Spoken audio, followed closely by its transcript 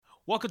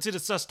Welcome to the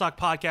Sus Talk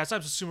Podcast.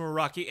 I'm Susumu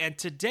Araki, and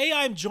today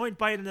I'm joined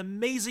by an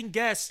amazing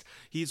guest.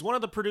 He's one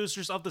of the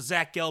producers of The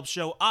Zach Gelb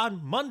Show on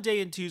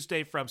Monday and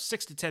Tuesday from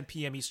 6 to 10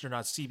 p.m. Eastern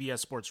on CBS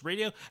Sports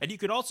Radio, and you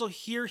can also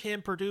hear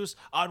him produce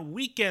on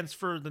weekends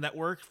for the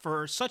network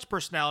for such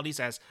personalities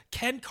as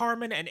Ken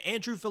Carman and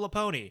Andrew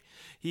Filipponi.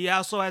 He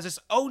also has his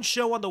own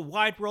show on the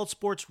Wide World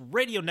Sports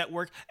Radio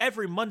Network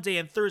every Monday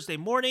and Thursday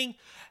morning,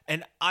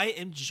 and I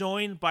am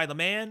joined by the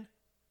man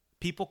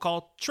people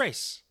call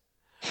Trace.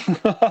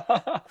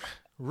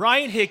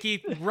 Ryan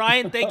Hickey.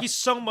 Ryan, thank you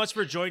so much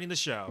for joining the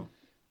show.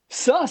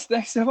 Sus,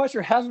 thanks so much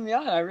for having me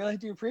on. I really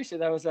do appreciate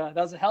it. That was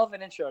a hell of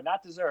an intro,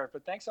 not deserved,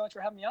 but thanks so much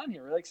for having me on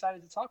here. Really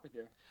excited to talk with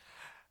you.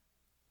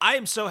 I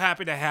am so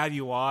happy to have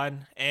you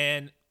on,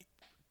 and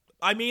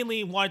I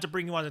mainly wanted to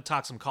bring you on to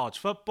talk some college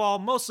football,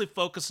 mostly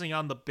focusing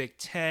on the Big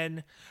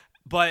Ten.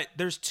 But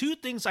there's two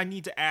things I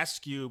need to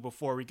ask you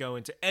before we go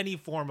into any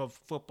form of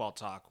football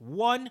talk.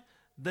 One,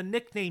 the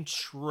nickname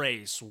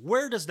Trace,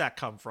 where does that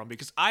come from?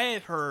 Because I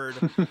have heard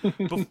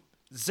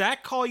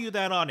Zach call you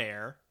that on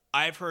air.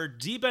 I've heard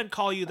D-Ben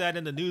call you that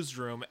in the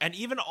newsroom. And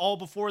even all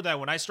before that,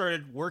 when I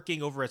started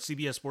working over at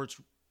CBS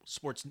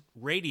Sports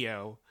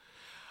Radio,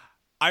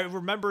 I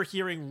remember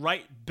hearing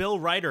Bill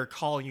Ryder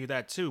calling you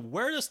that too.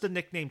 Where does the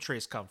nickname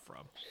Trace come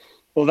from?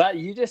 Well, that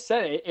you just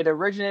said it. It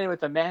originated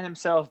with the man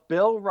himself,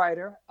 Bill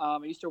Ryder. I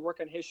used to work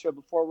on his show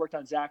before I worked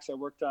on Zach's. I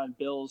worked on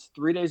Bill's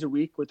 3 days a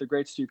week with the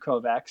great Stu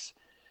Kovacs.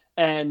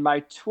 And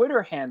my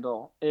Twitter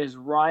handle is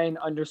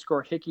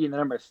Ryan_Hickey and the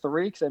number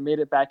 3, because I made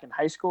it back in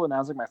high school, and that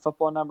was like my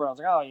football number. I was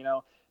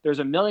like, there's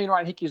a million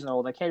Ryan Hickeys in the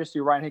world. I can't just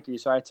do Ryan Hickey.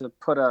 So I had to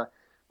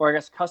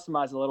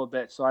customize a little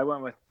bit. So I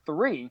went with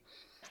 3.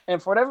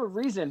 And for whatever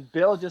reason,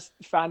 Bill just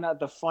found out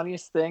the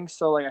funniest thing.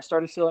 So I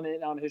started filling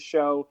in on his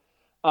show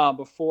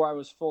before I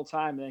was full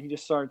time. And then he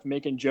just started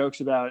making jokes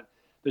about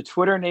the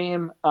Twitter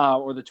name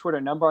or the Twitter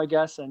number, I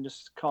guess, and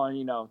just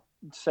calling,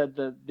 said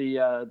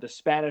the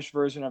Spanish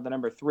version of the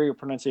number 3 or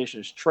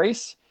pronunciation is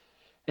Trace.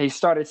 And he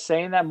started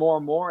saying that more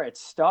and more. It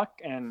stuck,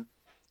 and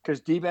because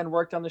D-Ben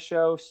worked on the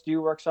show,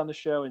 Stu works on the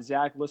show, and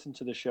Zach listened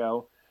to the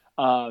show,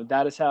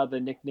 that is how the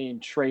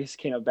nickname Trace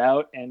came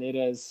about. And it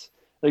is,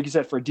 like you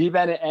said, for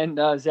D-Ben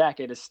and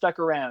Zach, it has stuck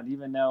around,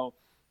 even though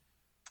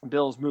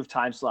Bill's moved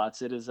time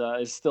slots. It is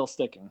still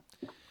sticking.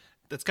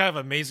 That's kind of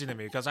amazing to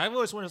me, because I've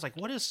always wondered,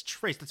 what is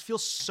Trace? That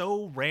feels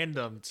so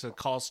random to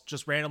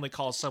just randomly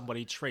call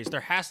somebody Trace. There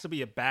has to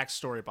be a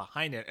backstory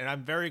behind it, and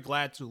I'm very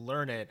glad to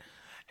learn it.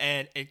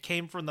 And it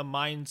came from the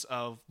minds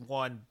of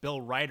one Bill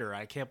Ryder.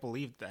 I can't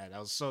believe that. That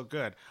was so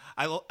good.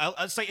 I'll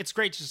say it's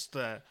great just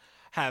to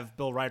have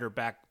Bill Ryder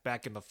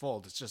back in the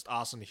fold. It's just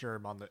awesome to hear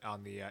him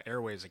on the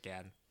airways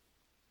again.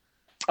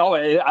 Oh,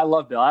 I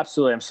love Bill.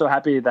 Absolutely. I'm so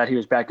happy that he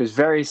was back. It was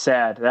very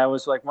sad. That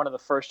was one of the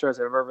first shows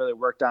I've ever really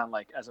worked on,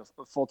 as a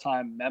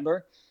full-time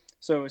member.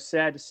 So it was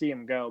sad to see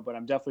him go, but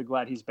I'm definitely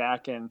glad he's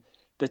back. And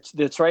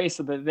the Trace,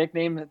 the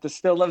nickname,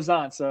 still lives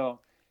on. So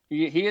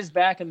he is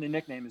back, and the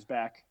nickname is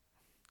back.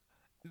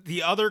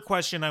 The other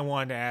question I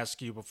wanted to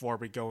ask you before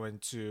we go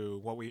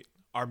into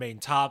our main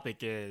topic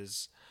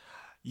is,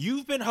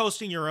 you've been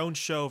hosting your own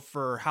show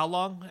for how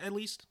long, at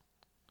least?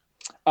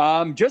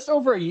 Just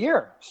over a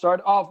year. I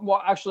started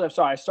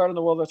in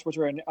the World of Sports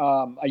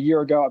a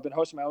year ago. I've been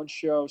hosting my own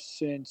show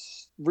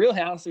since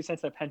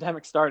the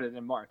pandemic started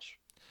in March.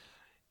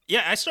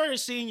 Yeah, I started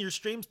seeing your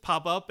streams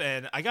pop up,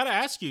 and I gotta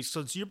ask you,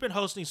 since you've been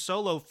hosting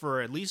solo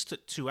for at least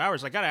 2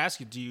 hours, I gotta ask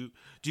you, do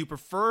you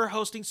prefer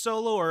hosting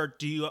solo, or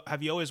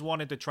have you always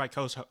wanted to try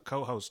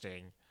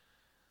co-hosting?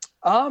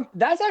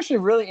 That's actually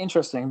really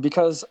interesting,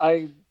 because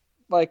I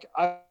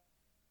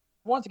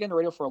wanted to get into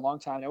radio for a long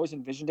time. I always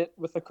envisioned it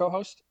with a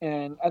co-host.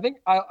 And I think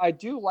I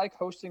do like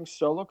hosting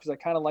solo, because I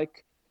kind of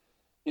like,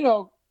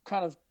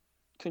 kind of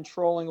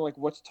controlling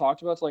what's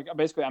talked about. So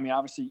basically,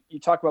 obviously you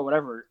talk about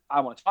whatever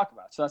I want to talk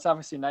about. So that's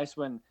obviously nice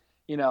when,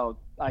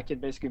 I can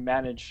basically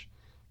manage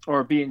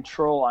or be in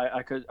control.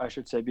 I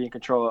should say be in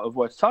control of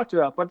what's talked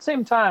about. But at the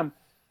same time,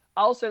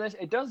 I'll say this,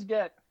 it does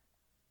get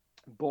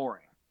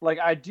boring.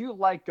 I do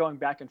like going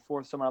back and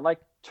forth with someone. I like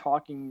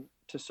talking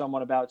to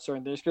someone about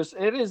certain things, because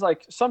it is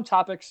some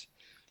topics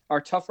are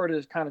tougher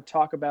to kind of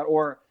talk about,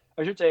 or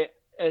I should say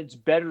it's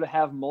better to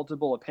have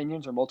multiple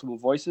opinions or multiple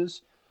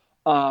voices.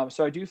 So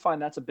I do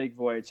find that's a big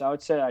void. So I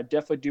would say I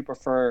definitely do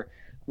prefer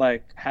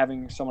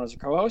having someone as a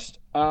co-host.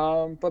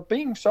 But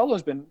being solo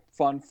has been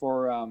fun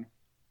for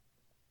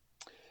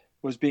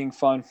these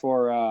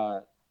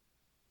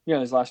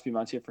last few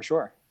months here for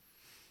sure.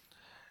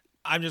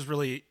 I'm just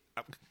really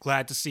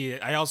glad to see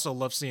it. I also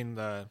love seeing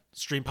the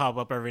stream pop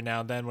up every now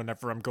and then.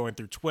 Whenever I'm going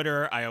through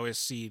Twitter, I always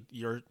see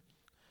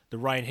the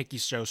Ryan Hickey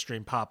Show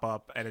stream pop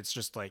up, and it's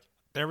just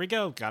there we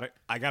go.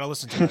 I gotta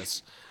listen to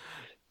this.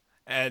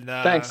 And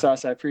thanks,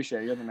 Sus. I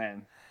appreciate it. You're the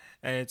man.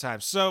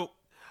 Anytime. So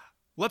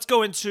let's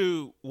go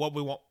into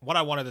what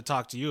I wanted to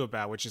talk to you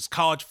about, which is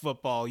college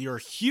football. You're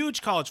a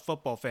huge college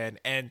football fan,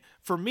 and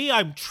for me,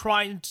 I'm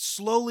trying to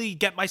slowly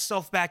get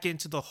myself back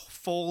into the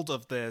fold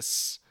of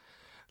this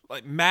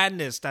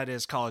madness that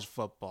is college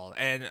football.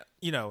 And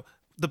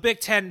the Big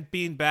Ten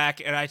being back,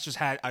 and I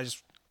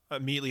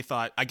immediately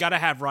thought I gotta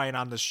have Ryan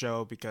on the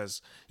show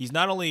because he's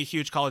not only a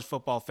huge college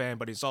football fan,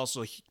 but he's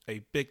also a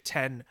Big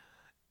Ten.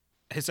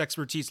 His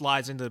expertise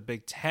lies into the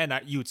Big Ten.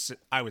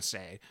 I would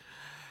say,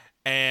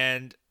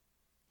 and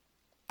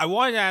I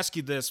wanted to ask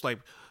you this, like,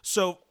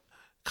 so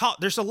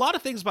there's a lot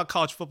of things about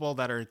college football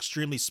that are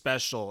extremely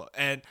special,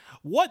 and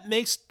what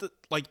makes the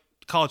like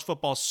college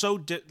football so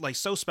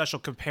special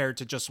compared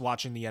to just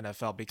watching the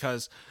NFL?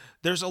 Because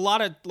there's a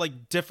lot of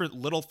like different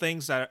little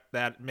things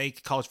that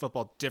make college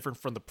football different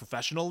from the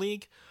professional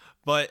league,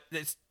 but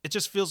it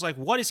just feels like,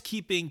 what is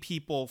keeping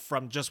people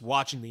from just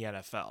watching the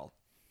NFL?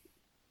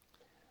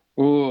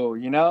 Ooh,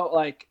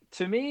 like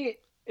to me,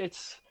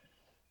 it's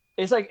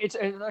like it's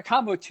a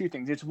combo of two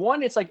things. It's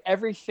one, it's like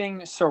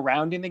everything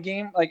surrounding the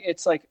game. Like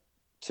it's like,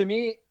 to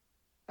me,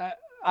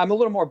 I'm a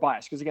little more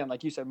biased because, again,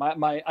 like you said, my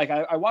like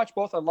I watch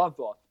both, I love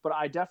both, but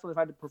I definitely, if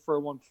I had to prefer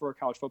one for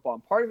college football,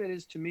 and part of it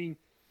is, to me,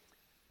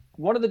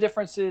 one of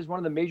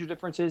the major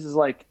differences is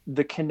like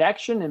the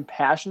connection and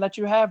passion that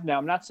you have. Now,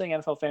 I'm not saying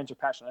NFL fans are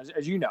passionate,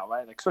 as you know,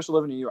 right? Like, especially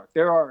living in New York,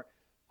 there are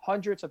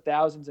hundreds of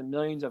thousands and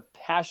millions of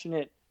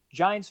passionate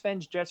Giants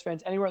fans, Jets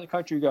fans, anywhere in the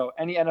country you go,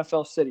 any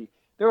NFL city,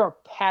 there are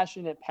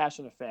passionate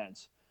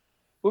fans.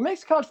 What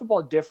makes college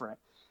football different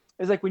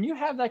is like when you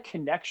have that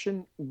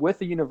connection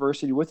with a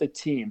university, with a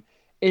team,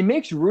 it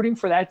makes rooting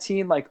for that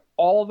team like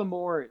all the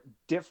more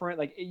different.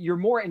 Like, you're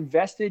more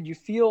invested. You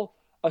feel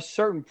a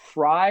certain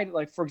pride.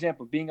 Like, for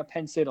example, being a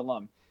Penn State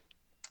alum,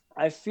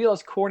 I feel,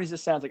 as corny as it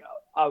sounds, like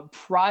a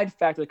pride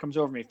factor that comes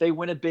over me if they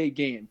win a big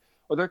game,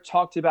 or they're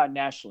talked about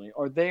nationally,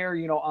 or they're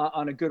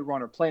on a good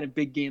run, or playing a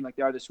big game like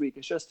they are this week.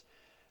 It's just,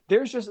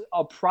 there's just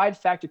a pride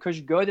factor because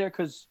you go there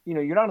because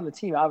you're not on the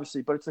team,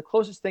 obviously, but it's the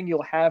closest thing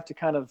you'll have to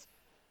kind of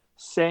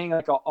saying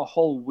like a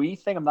whole we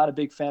thing. I'm not a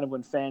big fan of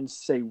when fans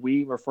say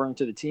we referring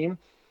to the team,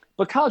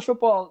 but college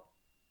football,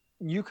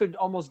 you could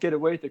almost get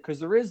away with it because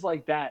there is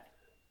like that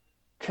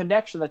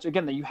connection that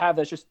you have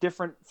that's just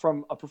different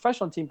from a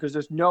professional team, because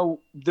there's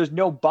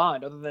no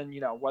bond other than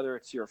whether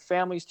it's your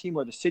family's team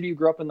or the city you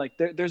grew up in. Like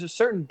there's a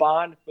certain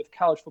bond with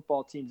college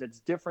football teams that's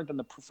different than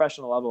the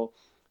professional level.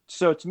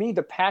 So to me,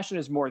 the passion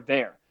is more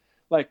there.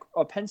 Like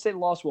a Penn State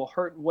loss will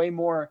hurt way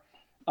more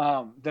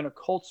than a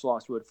Colts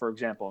loss would, for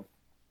example.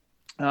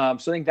 So I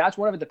think that's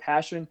one of it, the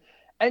passion.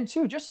 And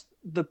two, just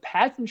the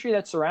pageantry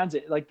that surrounds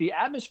it. Like the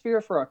atmosphere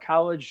for a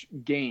college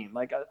game,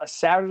 like a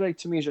Saturday,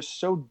 to me, is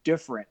just so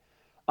different.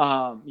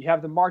 You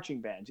have the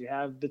marching bands, you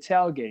have the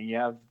tailgating, you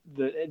have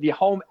the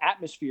home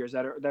atmospheres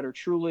that are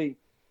truly,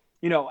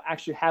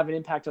 actually have an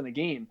impact on the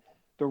game.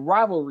 The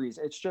rivalries,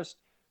 it's just,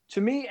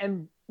 to me,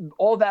 and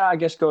all that, I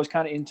guess, goes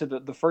kind of into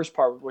the first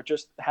part with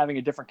just having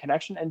a different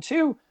connection. And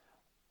two,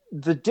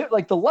 the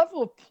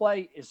level of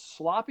play is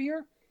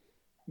sloppier.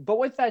 But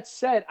with that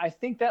said, I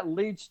think that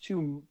leads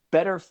to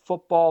better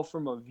football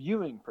from a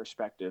viewing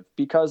perspective,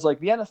 because like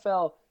the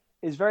NFL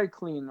is very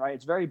clean, right?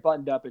 It's very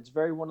buttoned up. It's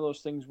very one of those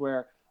things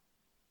where,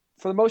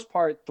 for the most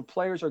part, the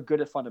players are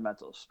good at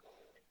fundamentals.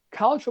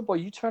 College football,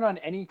 you turn on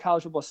any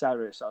college football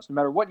Saturday sauce, no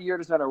matter what year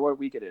it is, no matter what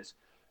week it is,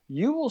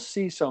 you will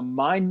see some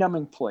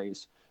mind-numbing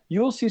plays.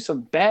 You will see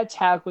some bad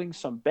tackling,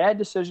 some bad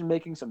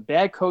decision-making, some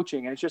bad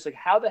coaching. And it's just like,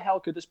 how the hell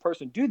could this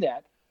person do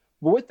that?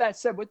 But with that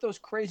said, with those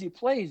crazy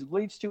plays,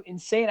 leads to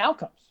insane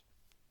outcomes.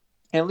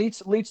 And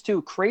leads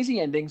to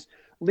crazy endings,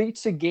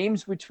 leads to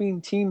games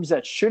between teams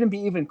that shouldn't be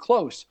even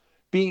close,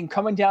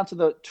 coming down to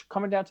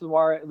the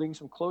wire, leading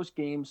some close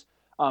games,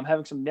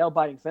 having some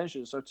nail-biting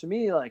finishes. So to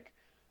me, like,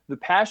 the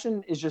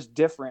passion is just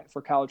different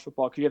for college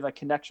football because you have that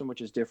connection,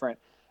 which is different.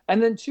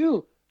 And then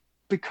two,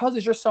 because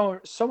there's just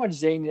so much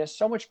zaniness,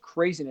 so much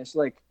craziness,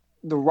 like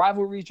the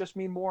rivalries just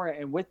mean more.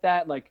 And with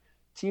that, like,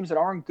 teams that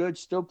aren't good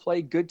still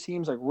play good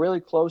teams, like really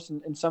close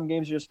in some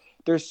games. Just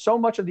there's so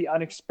much of the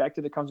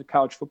unexpected that comes with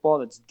college football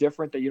that's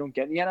different that you don't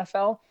get in the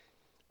NFL.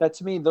 That,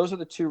 to me, those are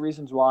the two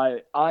reasons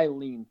why I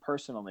lean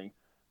personally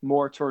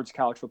more towards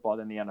college football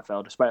than the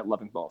NFL, despite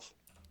loving both.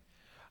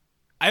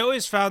 I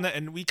always found that,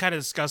 and we kind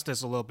of discussed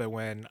this a little bit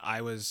when I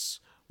was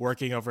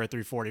working over at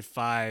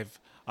 345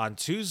 on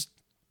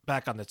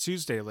back on the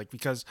Tuesday, like,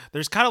 because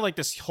there's kind of like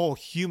this whole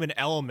human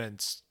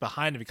element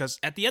behind it, because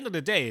at the end of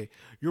the day,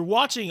 you're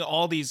watching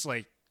all these,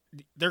 like,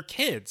 they're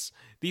kids,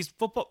 these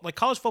football, like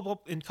college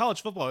football,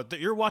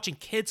 you're watching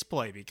kids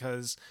play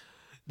because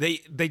they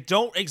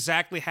don't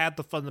exactly have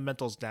the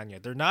fundamentals down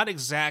yet. They're not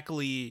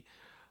exactly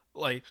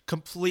like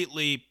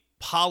completely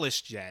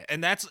polished yet.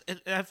 And that's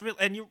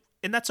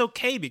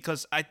okay,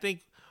 because I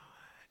think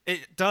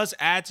it does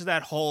add to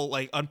that whole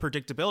like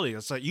unpredictability.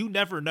 It's like you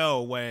never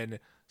know when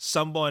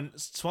some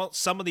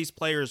of these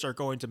players are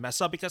going to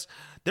mess up, because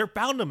they're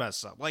bound to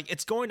mess up. Like,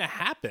 it's going to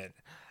happen.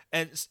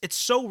 And it's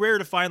so rare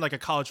to find like a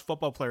college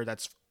football player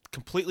that's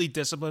completely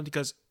disciplined,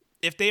 because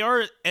if they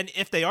are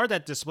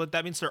that disciplined,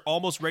 that means they're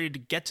almost ready to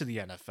get to the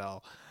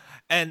NFL.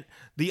 And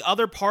the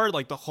other part,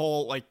 like the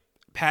whole like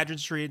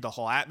pageantry, the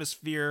whole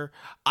atmosphere,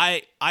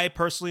 I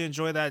personally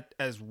enjoy that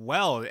as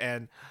well.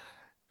 And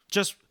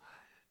just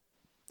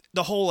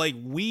the whole like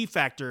we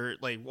factor,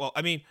 like, well,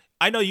 I mean,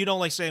 I know you don't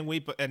like saying we,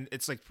 but, and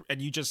it's like,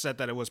 and you just said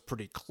that it was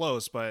pretty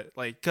close, but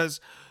like, because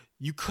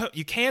you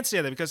can't say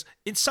that because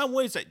in some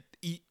ways that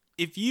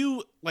if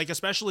you like,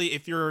 especially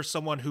if you're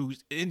someone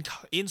who's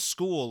in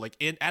school, like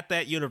at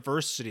that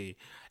university,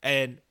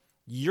 and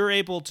you're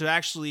able to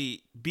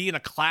actually be in a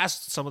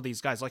class with some of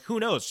these guys, like who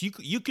knows,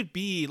 you could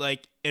be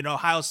like in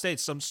Ohio State,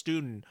 some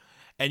student,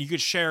 and you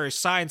could share a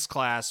science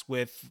class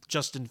with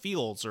Justin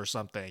Fields or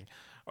something.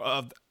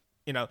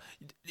 You know,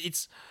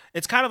 it's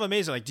kind of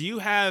amazing. Like, do you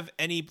have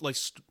any like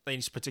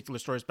any particular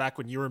stories back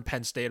when you were in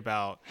Penn State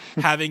about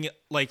having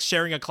like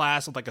sharing a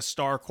class with like a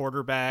star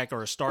quarterback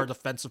or a star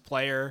defensive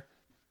player?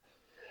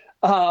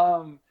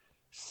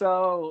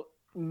 So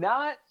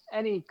not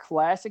any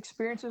class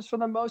experiences for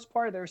the most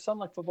part. There are some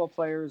like football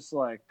players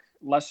like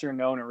lesser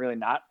known or really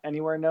not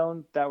anywhere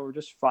known that were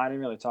just fine. I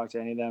didn't really talk to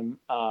any of them.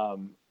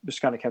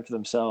 Just kind of kept to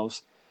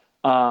themselves.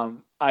 I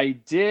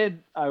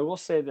will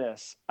say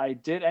this. I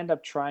did end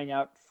up trying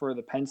out for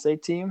the Penn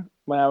State team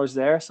when I was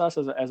there, so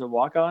as a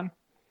walk-on.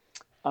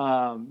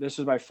 This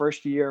was my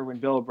first year when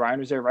Bill O'Brien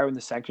was there, right when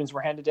the sanctions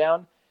were handed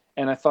down.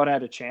 And I thought I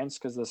had a chance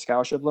because of the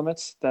scholarship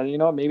limits that,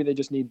 maybe they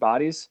just need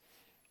bodies.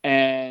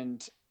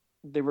 And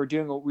we were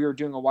doing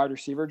a wide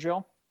receiver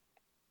drill.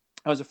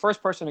 I was the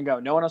first person to go.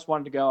 No one else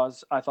wanted to go.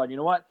 I thought, you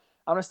know what?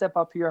 I'm going to step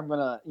up here. I'm going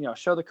to,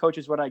 show the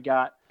coaches what I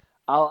got.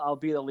 I'll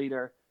be the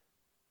leader.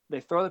 They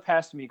throw the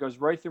pass to me. It goes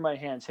right through my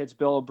hands, hits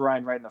Bill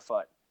O'Brien right in the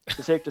foot.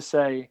 It's safe to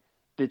say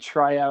the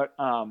tryout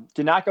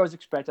did not go as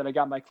expected. I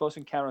got my close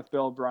encounter with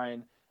Bill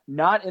O'Brien,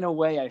 not in a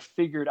way I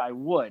figured I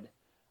would.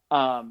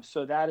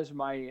 So that is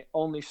my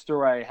only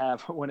story I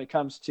have when it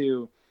comes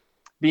to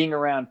being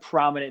around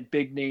prominent,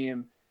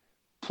 big-name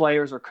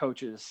players or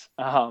coaches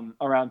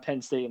around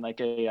Penn State in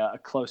like a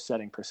close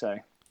setting per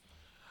se.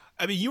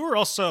 I mean, you were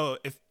also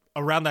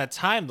around that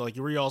time, like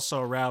you were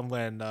also around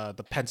when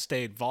the Penn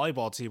State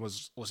volleyball team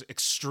was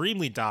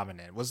extremely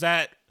dominant. Was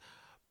that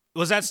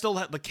still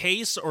the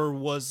case, or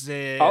was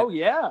it? Oh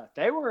yeah,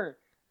 they were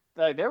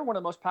one of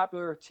the most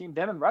popular teams.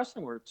 Them and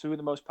wrestling were two of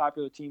the most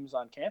popular teams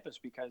on campus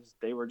because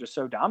they were just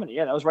so dominant.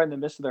 Yeah, that was right in the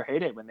midst of their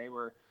heyday when they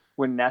were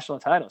winning national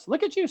titles.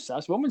 Look at you,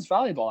 Sus, women's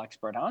volleyball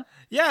expert, huh?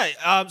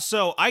 Yeah.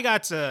 So I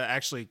got to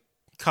actually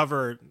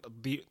cover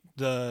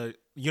the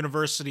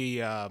university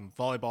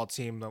volleyball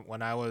team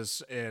when I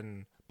was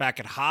back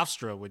at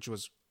Hofstra, which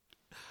was,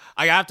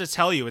 I have to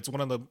tell you, it's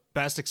one of the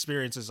best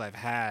experiences I've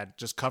had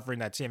just covering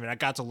that team. And I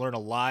got to learn a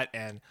lot,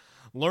 and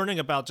learning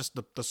about just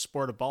the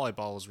sport of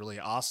volleyball was really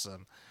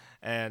awesome.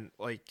 And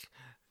like,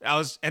 I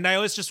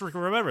always just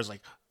remember, it's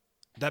like,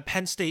 that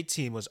Penn State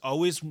team was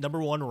always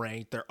number one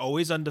ranked. They're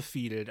always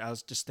undefeated. I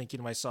was just thinking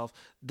to myself,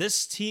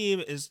 this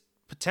team is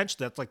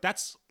potentially,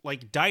 that's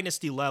like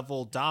dynasty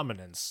level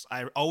dominance.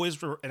 I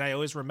always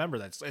remember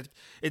that.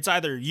 It's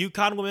either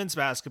UConn women's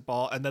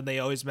basketball, and then they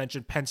always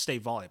mention Penn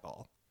State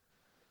volleyball.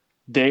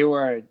 They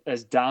were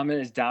as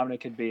dominant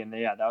could be. And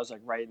that was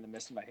like right in the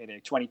midst of my heyday,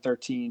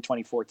 2013,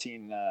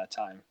 2014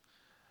 time.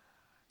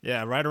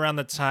 Yeah, right around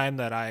the time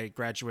that I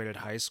graduated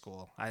high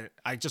school.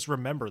 I just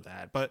remember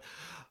that. But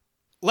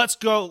let's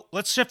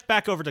shift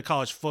back over to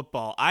college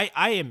football.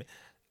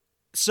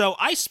 So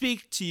I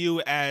speak to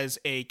you as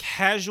a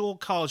casual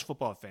college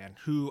football fan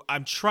who I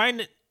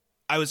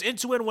was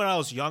into it when I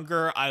was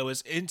younger. I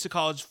was into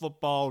college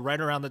football right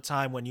around the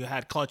time when you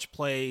had clutch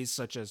plays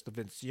such as the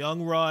Vince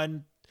Young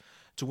run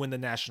to win the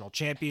national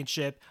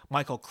championship,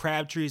 Michael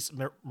Crabtree's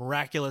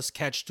miraculous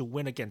catch to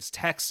win against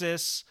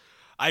Texas.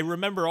 I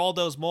remember all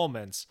those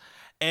moments.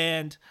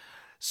 And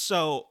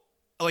so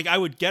like I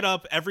would get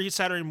up every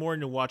Saturday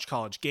morning to watch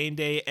College Game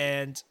Day,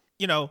 and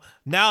now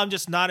I'm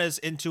just not as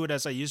into it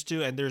as I used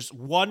to. And there's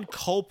one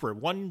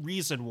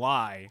reason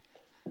why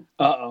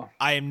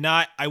I'm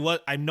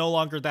no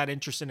longer that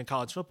interested in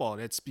college football,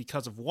 and it's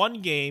because of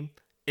one game.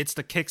 It's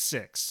the kick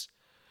six.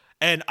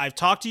 And I've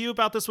talked to you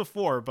about this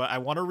before, but I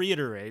want to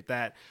reiterate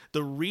that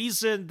the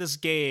reason this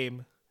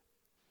game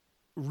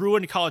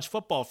ruined college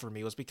football for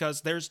me was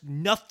because there's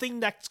nothing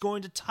that's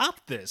going to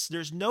top this.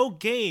 There's no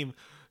game,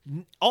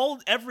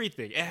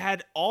 everything. It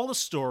had all the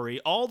story,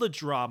 all the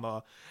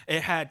drama.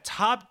 It had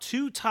top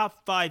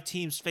 5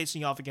 teams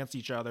facing off against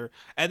each other.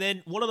 And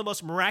then one of the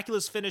most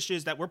miraculous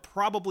finishes that we're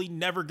probably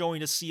never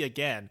going to see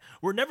again.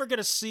 We're never going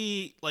to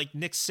see like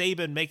Nick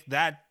Saban make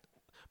that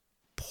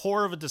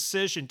poor of a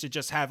decision to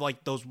just have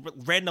like those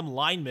random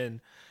linemen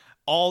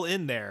all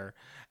in there.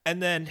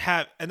 And then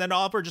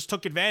Auburn just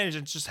took advantage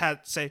and just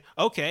had to say,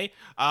 okay,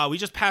 we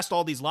just passed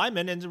all these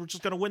linemen and we're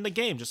just going to win the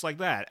game just like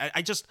that.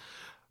 I just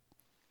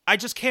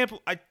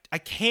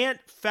can't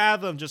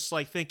fathom just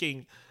like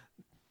thinking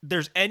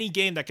there's any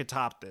game that could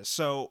top this.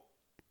 So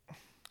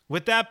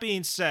with that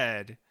being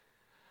said,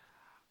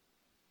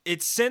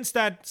 it's since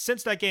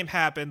that game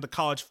happened, the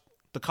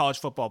college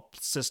football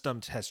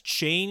system has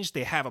changed.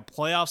 They have a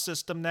playoff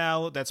system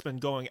now that's been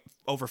going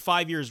over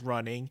 5 years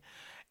running.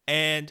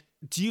 And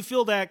do you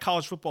feel that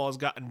college football has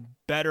gotten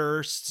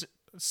better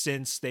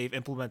since they've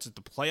implemented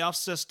the playoff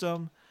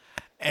system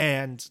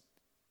and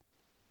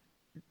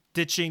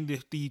ditching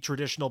the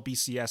traditional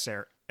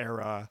BCS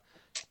era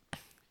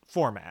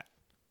format?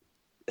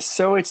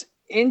 So it's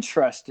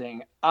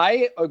interesting.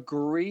 I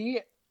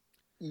agree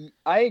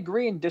I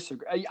agree and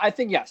disagree. I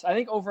think yes. I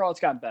think overall it's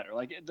gotten better.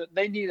 Like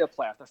they need a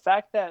playoff. The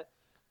fact that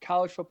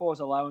college football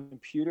is allowing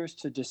computers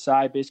to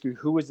decide basically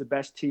who is the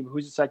best team,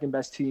 who's the second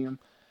best team,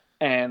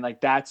 and like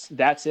that's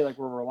it. Like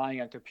we're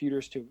relying on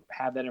computers to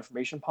have that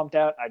information pumped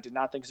out. I did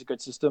not think it's a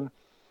good system.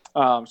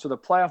 So the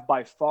playoff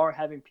by far,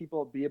 having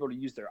people be able to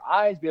use their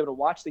eyes, be able to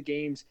watch the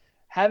games,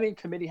 having a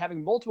committee,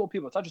 having multiple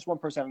people. It's not just one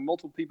person. Having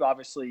multiple people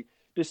obviously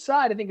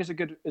decide. I think is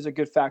a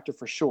good factor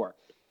for sure.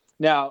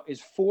 Now,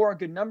 is 4 a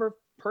good number?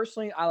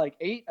 Personally, I like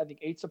 8. I think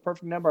 8's a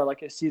perfect number. I like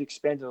to see it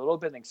expanded a little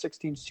bit. I think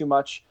 16's too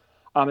much.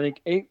 I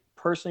think 8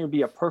 personally would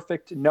be a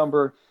perfect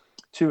number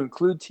to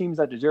include teams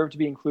that deserve to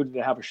be included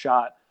to have a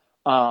shot.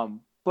 But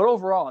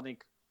overall, I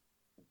think,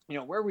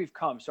 where we've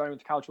come, starting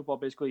with college football,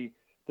 basically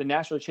the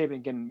national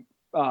champion getting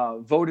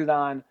voted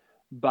on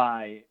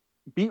by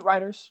beat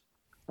writers,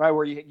 right?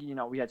 Where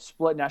we had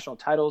split national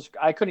titles.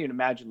 I couldn't even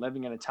imagine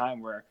living in a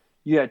time where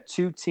you had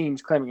 2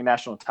 teams claiming a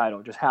national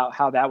title. Just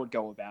how that would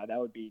go about. That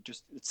would be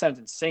it sounds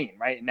insane,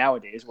 right?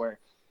 Nowadays, where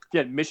you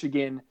had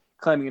Michigan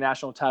claiming a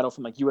national title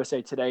from like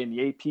USA Today, and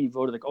the AP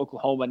voted like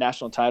Oklahoma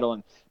national title,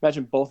 and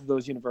imagine both of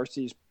those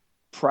universities,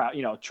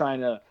 trying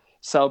to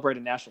celebrate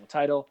a national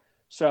title.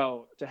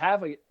 So to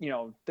have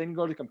then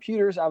go to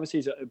computers obviously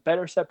is a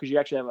better step because you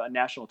actually have a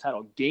national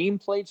title game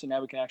played. So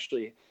now we can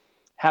actually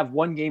have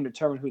one game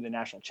determine who the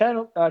national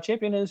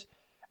champion is,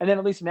 and then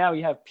at least now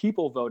you have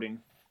people voting.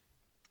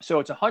 So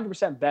it's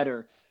 100%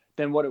 better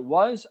than what it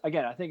was.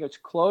 Again, I think it's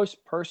close.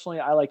 Personally,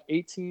 I like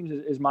 8 teams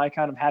is my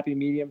kind of happy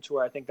medium to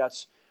where I think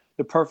that's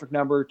the perfect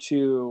number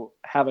to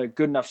have a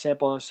good enough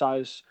sample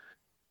size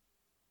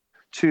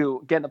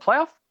to get in the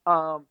playoff.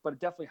 But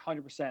definitely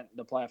 100%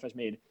 the playoff has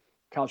made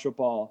college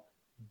football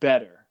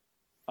better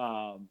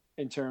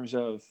in terms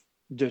of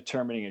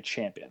determining a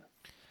champion.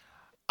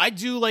 I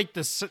do like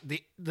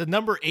the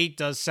number 8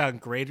 does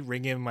sound great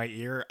ringing in my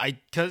ear.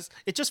 Because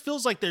it just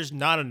feels like there's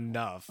not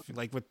enough.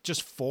 Like with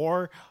just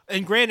 4,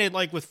 and granted,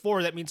 like with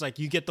 4, that means like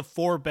you get the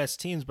 4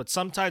 best teams, but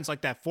sometimes like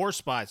that 4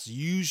 spot's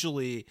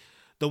usually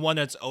the one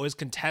that's always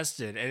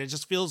contested, and it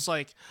just feels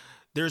like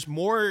there's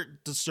more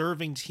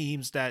deserving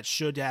teams that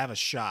should have a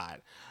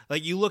shot.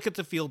 Like you look at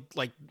the field,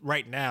 like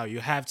right now,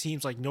 you have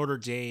teams like Notre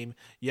Dame,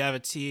 you have a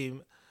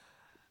team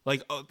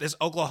like this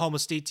Oklahoma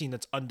State team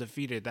that's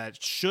undefeated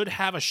that should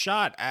have a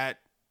shot at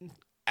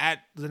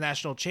the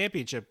national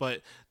championship,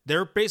 but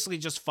they're basically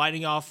just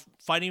fighting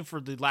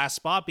for the last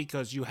spot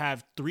because you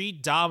have 3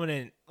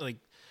 dominant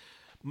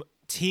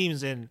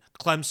teams in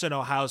Clemson,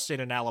 Ohio State,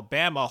 and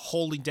Alabama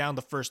holding down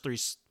the first 3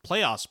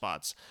 playoff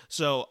spots.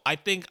 So I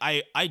think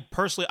I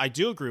personally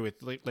do agree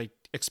with like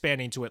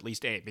expanding to at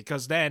least 8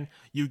 because then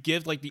you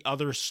give like the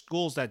other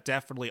schools that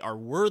definitely are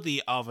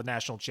worthy of a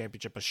national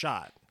championship a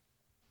shot.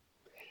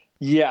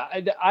 Yeah,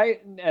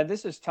 and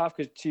this is tough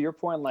because to your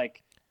point,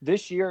 like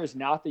this year is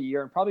not the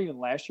year, and probably even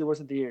last year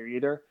wasn't the year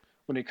either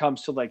when it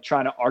comes to like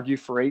trying to argue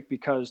for 8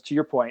 because to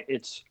your point,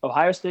 it's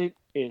Ohio State,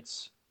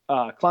 it's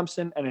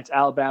Clemson, and it's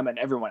Alabama and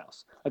everyone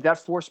else. Like that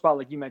 4 spot,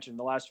 like you mentioned,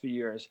 the last few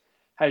years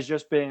has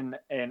just been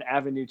an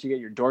avenue to get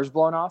your doors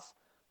blown off.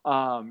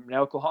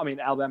 Now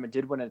Alabama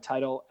did win a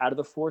title out of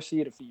the 4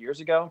 seed a few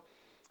years ago.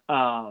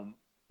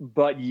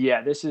 But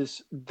yeah,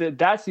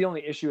 that's the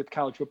only issue with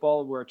college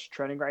football where it's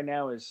trending right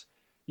now is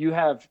you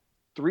have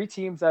 3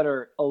 teams that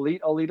are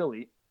elite,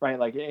 right?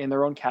 Like in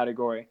their own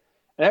category.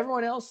 And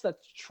everyone else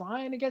that's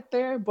trying to get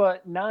there,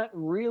 but not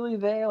really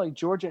there. Like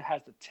Georgia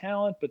has the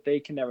talent, but they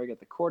can never get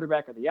the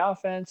quarterback or the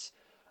offense.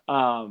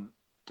 And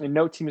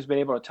no team has been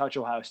able to touch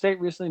Ohio State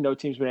recently. No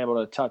team's been able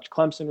to touch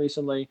Clemson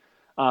recently.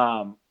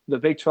 The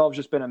Big 12 has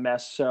just been a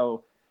mess.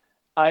 So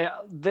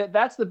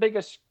that's the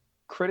biggest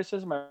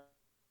criticism I've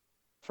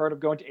heard of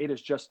going to 8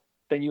 is just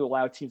then you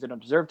allow teams that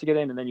don't deserve to get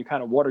in, and then you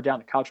kind of water down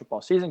the college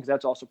football season because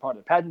that's also part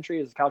of the pageantry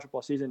is the college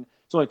football season.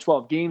 It's only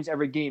 12 games.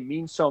 Every game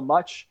means so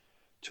much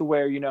to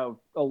where,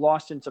 a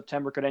loss in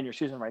September could end your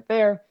season right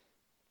there.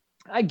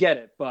 I get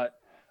it, but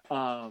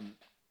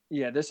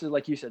this is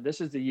like you said, this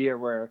is the year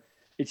where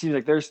it seems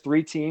like there's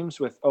 3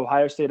 teams with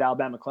Ohio State,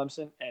 Alabama,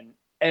 Clemson, and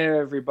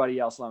everybody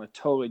else on a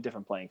totally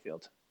different playing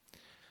field.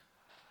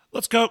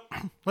 Let's go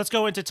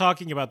into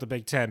talking about the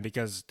Big Ten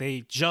because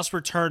they just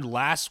returned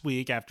last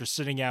week after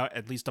sitting out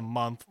at least a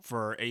month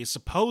for a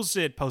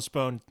supposed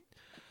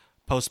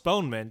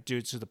postponement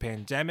due to the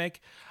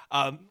pandemic.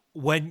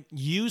 When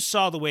you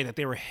saw the way that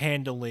they were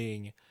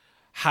handling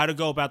how to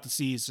go about the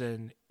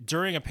season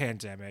during a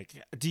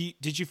pandemic,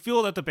 did you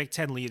feel that the Big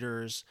Ten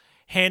leaders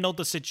handled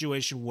the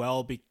situation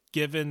well,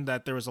 given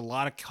that there was a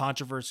lot of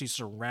controversy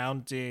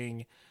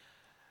surrounding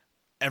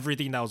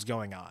everything that was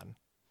going on?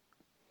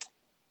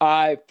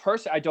 I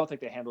don't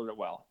think they handled it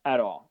well at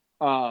all.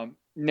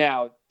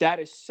 Now, that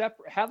is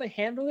separate. How they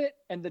handled it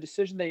and the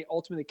decision they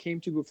ultimately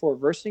came to before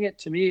reversing it,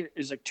 to me,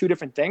 is like 2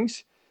 different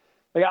things.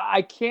 Like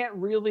I can't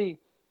really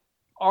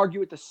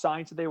argue with the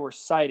science that they were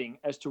citing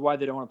as to why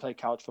they don't want to play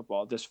college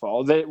football this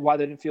fall, why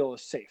they didn't feel it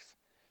was safe.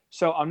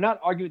 So I'm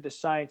not arguing with the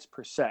science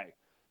per se,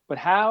 but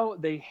how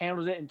they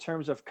handled it in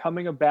terms of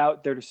coming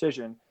about their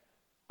decision,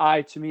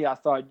 I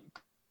thought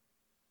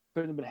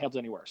couldn't have been handled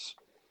any worse.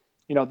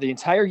 The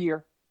entire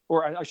year,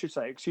 or I should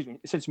say, excuse me,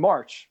 since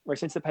March, right,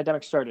 since the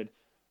pandemic started,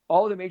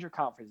 all of the major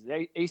conferences,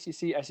 the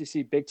ACC,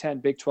 SEC, Big 10,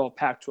 Big 12,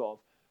 Pac 12,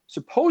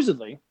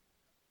 supposedly,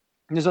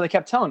 and this is what they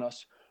kept telling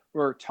us,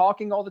 we're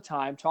talking all the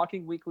time,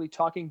 talking weekly,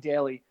 talking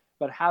daily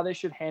about how they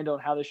should handle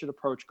and how they should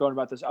approach going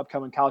about this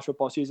upcoming college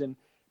football season.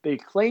 They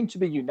claim to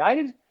be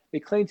united. They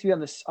claim to be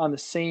on the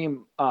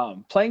same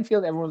playing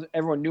field.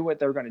 Everyone knew what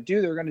they were going to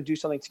do. They were going to do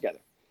something together.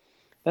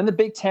 Then the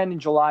Big Ten in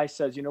July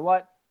says, you know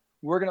what?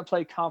 We're going to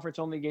play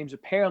conference-only games.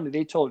 Apparently,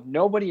 they told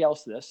nobody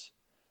else this,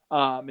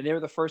 and they were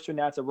the first to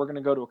announce that we're going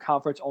to go to a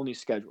conference-only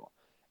schedule.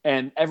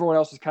 And everyone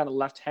else is kind of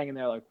left hanging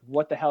there like,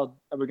 what the hell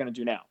are we going to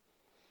do now?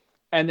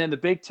 And then the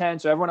Big Ten,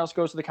 so everyone else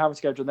goes to the conference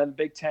schedule. And then the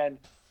Big Ten,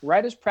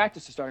 right as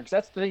practice is starting, because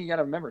that's the thing you got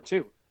to remember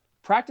too.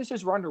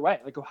 Practices were underway.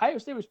 Like Ohio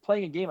State was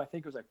playing a game, I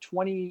think it was like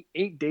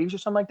 28 days or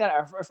something like that.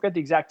 I forget the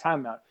exact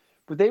time amount.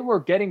 But they were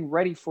getting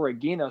ready for a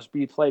game that was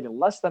being played in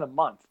less than a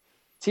month.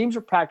 Teams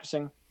were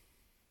practicing.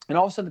 And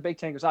all of a sudden the Big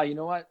Ten goes, you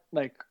know what?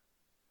 Like,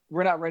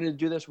 we're not ready to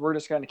do this. We're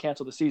just going to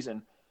cancel the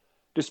season.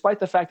 Despite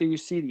the fact that you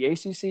see the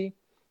ACC,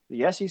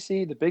 the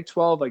SEC, the Big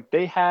 12, like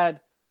they had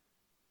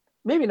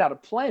maybe not a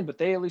plan, but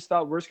they at least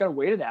thought we're just going to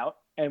wait it out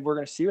and we're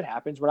going to see what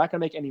happens. We're not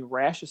going to make any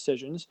rash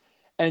decisions.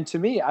 And to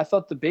me, I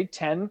thought the Big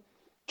Ten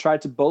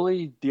tried to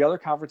bully the other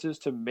conferences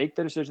to make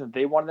the decision that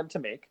they wanted them to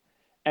make.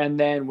 And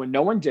then when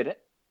no one did it,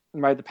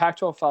 right, the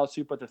Pac-12 followed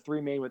suit, but the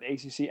three main with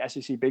ACC,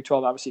 SEC, Big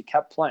 12 obviously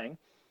kept playing.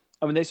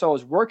 And when they saw it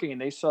was working and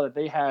they saw that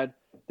they had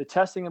the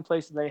testing in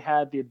place and they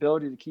had the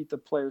ability to keep the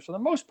players, for the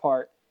most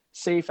part,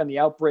 safe and the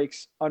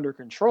outbreaks under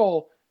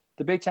control,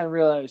 the Big Ten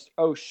realized,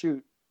 oh,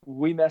 shoot,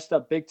 we messed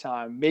up big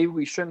time. Maybe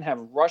we shouldn't have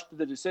rushed to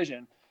the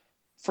decision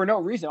for no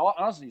reason.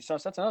 Honestly, so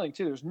that's another thing,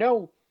 too. There's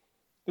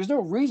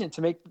no reason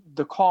to make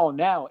the call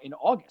now in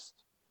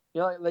August.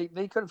 You know, like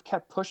they could have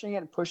kept pushing it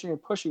and pushing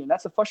and pushing. And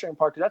that's the frustrating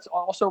part because that's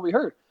also what we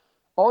heard.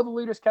 All the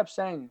leaders kept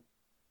saying,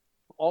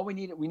 we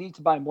need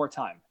to buy more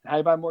time. And how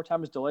you buy more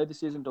time is delay the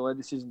season, delay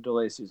the season,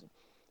 delay the season.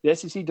 The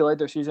SEC delayed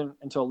their season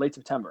until late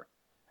September.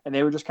 And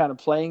they were just kind of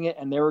playing it,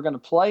 and they were going to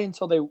play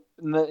until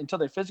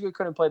they physically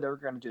couldn't play. They were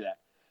going to do that.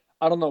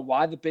 I don't know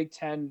why the Big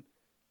Ten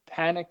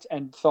panicked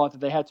and thought that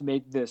they had to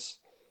make this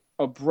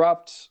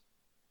abrupt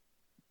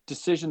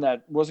decision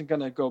that wasn't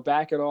going to go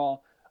back at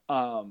all.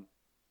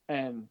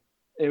 And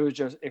it was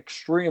just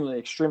extremely,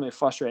 extremely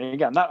frustrating.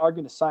 Again, I'm not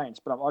arguing the science,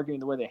 but I'm arguing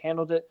the way they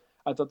handled it.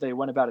 I thought they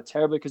went about it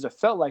terribly because it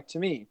felt like, to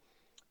me,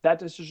 that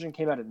decision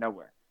came out of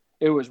nowhere.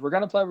 It was, we're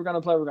going to play, we're going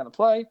to play, we're going to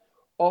play.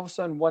 All of a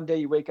sudden, one day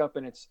you wake up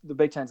and it's the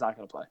Big Ten's not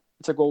going to play.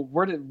 It's like, well,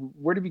 where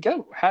did we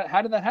go?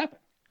 How did that happen?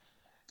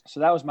 So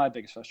that was my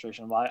biggest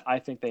frustration. I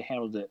think they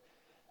handled it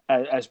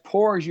as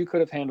poor as you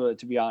could have handled it,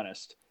 to be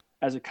honest,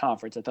 as a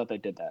conference. I thought they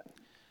did that.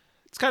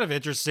 It's kind of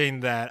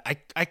interesting that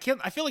I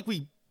feel like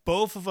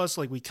both of us,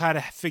 like we kind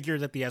of figured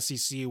that the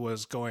SEC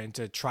was going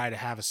to try to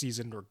have a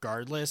season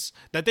regardless,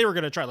 that they were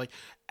going to try. Like,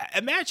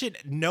 imagine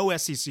no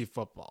SEC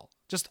football.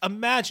 Just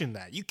imagine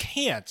that. You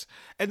can't.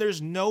 And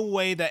there's no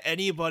way that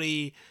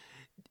anybody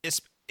is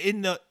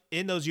in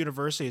those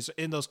universities,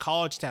 in those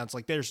college towns,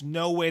 like there's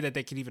no way that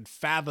they can even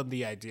fathom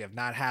the idea of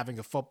not having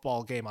a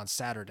football game on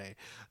Saturday.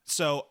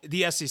 So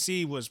the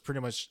SEC was pretty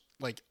much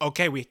like,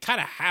 okay, we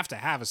kind of have to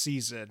have a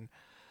season.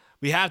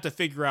 We have to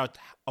figure out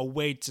a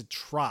way to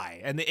try.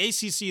 And the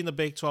ACC and the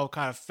Big 12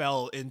 kind of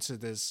fell into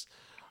this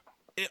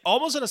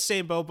almost in the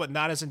same boat, but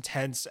not as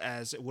intense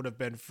as it would have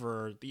been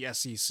for the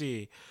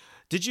SEC.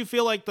 Did you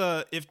feel like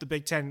if the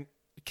Big 10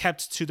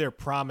 kept to their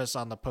promise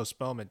on the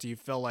postponement, do you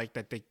feel like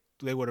that they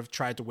would have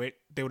tried to wait?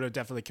 They would have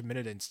definitely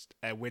committed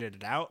and waited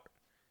it out.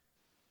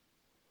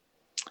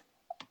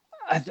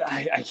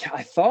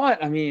 I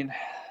thought. I mean,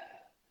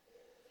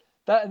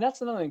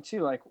 that's another thing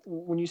too. Like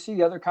when you see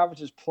the other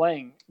conferences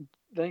playing,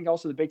 I think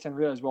also the Big Ten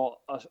realized,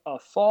 well, a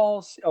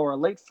fall or a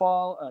late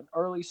fall, an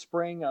early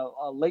spring,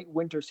 a late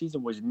winter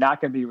season was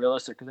not going to be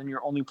realistic because then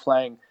you're only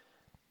playing,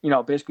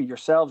 basically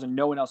yourselves and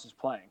no one else is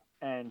playing.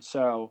 And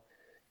so,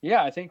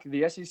 yeah, I think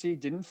the SEC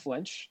didn't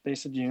flinch. They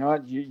said, you know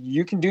what,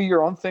 you can do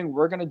your own thing.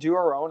 We're going to do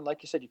our own.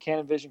 Like you said, you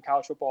can't envision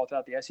college football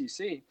without the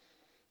SEC.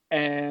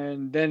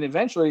 And then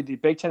eventually the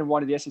Big Ten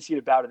wanted the SEC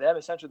to bow to them.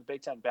 Essentially, the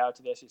Big Ten bowed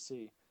to the SEC.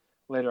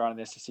 Later on,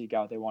 the SEC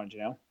got what they wanted,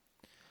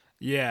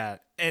 Yeah,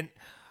 and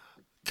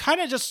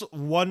kind of just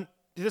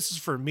this is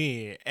for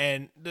me,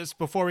 and this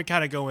before we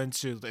kind of go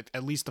into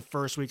at least the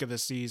first week of the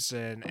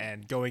season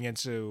and going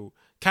into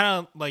kind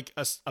of like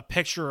a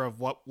picture of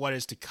what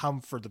is to come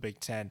for the Big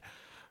Ten.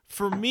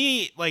 For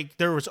me, like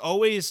there was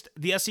always,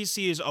 the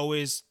SEC has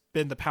always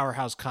been the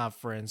powerhouse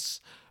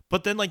conference,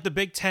 but then like the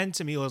Big Ten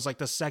to me was like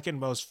the second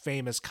most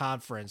famous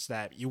conference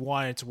that you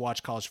wanted to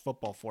watch college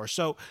football for.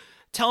 So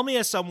tell me,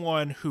 as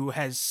someone who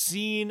has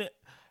seen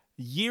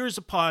years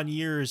upon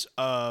years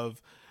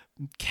of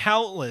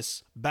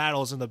countless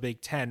battles in the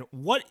Big Ten,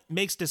 what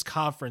makes this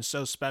conference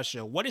so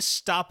special? What is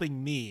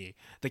stopping me,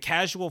 the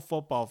casual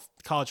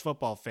college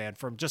football fan,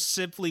 from just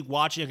simply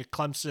watching a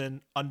Clemson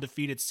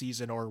undefeated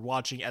season or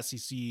watching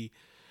SEC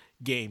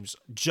games,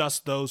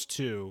 just those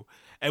two?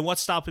 And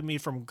what's stopping me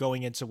from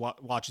going into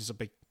watching some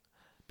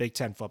Big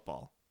Ten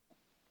football?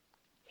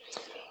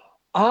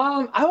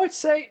 I would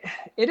say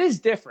it is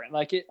different.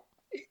 Like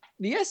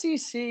the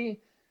SEC.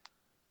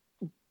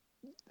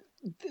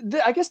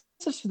 I guess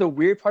this is the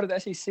weird part of the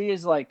SEC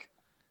is like,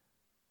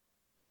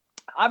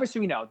 obviously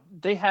we know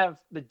they have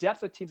the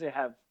depth of teams they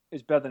have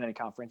is better than any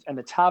conference, and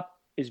the top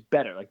is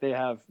better. Like they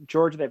have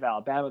Georgia, they have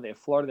Alabama, they have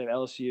Florida, they have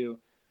LSU.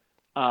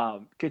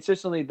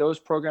 Consistently, those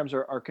programs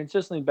are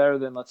consistently better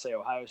than, let's say,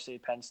 Ohio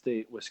State, Penn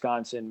State,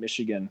 Wisconsin,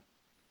 Michigan.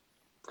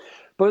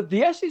 But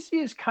the SEC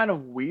is kind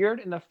of weird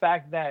in the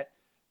fact that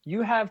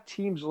you have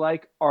teams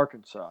like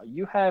Arkansas,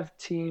 you have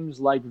teams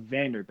like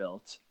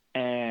Vanderbilt,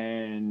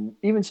 and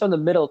even some of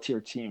the middle tier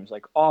teams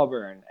like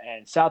Auburn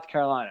and South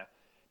Carolina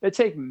that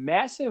take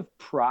massive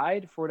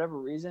pride for whatever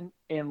reason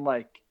in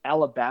like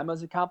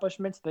Alabama's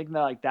accomplishments, thinking that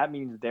like that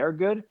means they're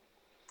good.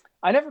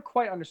 I never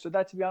quite understood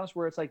that, to be honest,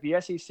 where it's like the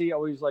SEC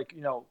always like,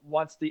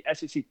 wants the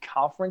SEC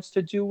conference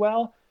to do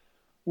well.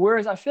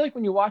 Whereas I feel like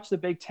when you watch the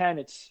Big Ten,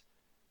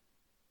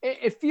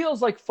 it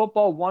feels like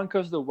football, one,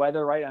 because of the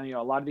weather, right? And,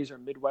 a lot of these are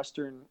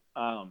Midwestern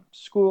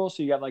schools.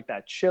 So you have like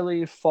that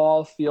chilly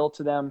fall feel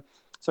to them.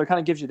 So it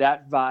kind of gives you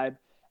that vibe.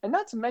 And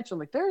not to mention,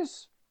 like,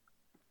 there's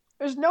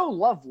no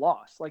love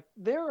lost. Like,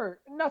 I'm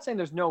not saying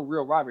there's no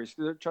real rivalries.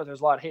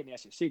 There's a lot of hate in the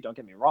SEC, don't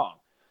get me wrong.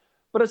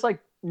 But it's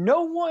like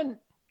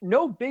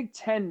no Big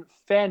Ten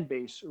fan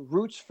base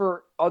roots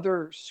for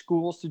other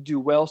schools to do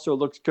well so it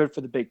looks good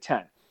for the Big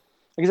Ten.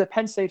 Like, as a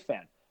Penn State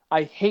fan,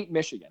 I hate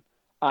Michigan.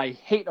 I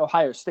hate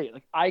Ohio State.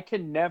 Like, I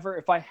can never,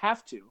 if I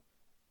have to,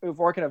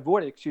 or I can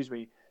avoid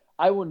it,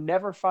 I will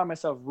never find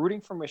myself rooting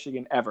for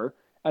Michigan ever.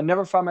 I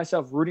never find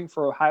myself rooting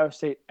for Ohio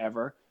State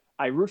ever.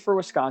 I root for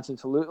Wisconsin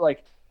to lose.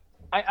 Like,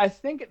 I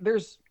think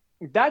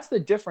that's the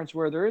difference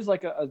where there is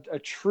like a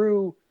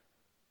true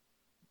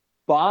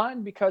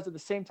bond, because at the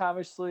same time,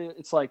 obviously,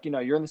 it's like,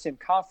 you're in the same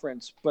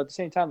conference, but at the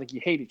same time, like,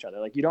 you hate each other.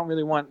 Like, you don't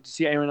really want to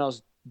see anyone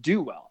else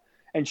do well.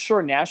 And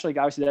sure, nationally,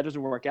 obviously, that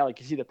doesn't work out. Like,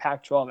 you see the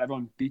Pac-12,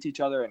 everyone beats each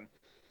other, and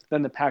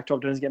then the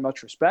Pac-12 doesn't get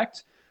much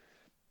respect.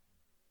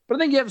 But I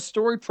think you have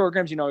storied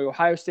programs.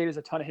 Ohio State has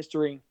a ton of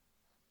history.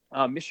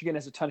 Michigan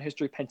has a ton of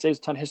history. Penn State has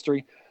a ton of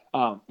history.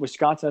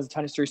 Wisconsin has a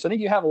ton of history. So I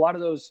think you have a lot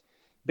of those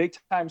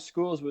big-time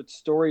schools with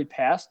storied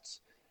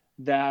pasts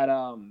that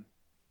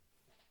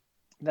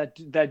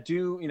that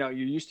do, you're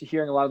used to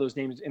hearing a lot of those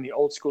names in the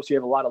old school. So you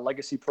have a lot of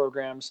legacy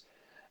programs,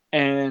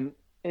 and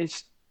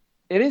it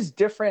is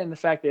different in the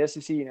fact that the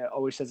SEC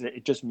always says that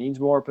it just means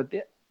more, but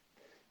the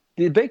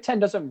Big Ten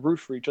doesn't root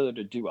for each other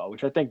to do well,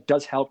 which I think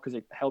does help, because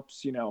it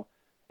helps,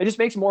 it just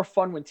makes it more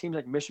fun when teams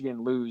like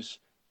Michigan lose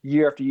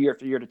year after year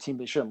after year to teams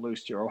they shouldn't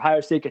lose to, or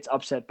Ohio State gets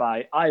upset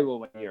by Iowa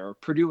one year, or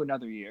Purdue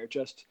another year.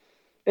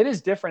 It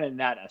is different in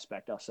that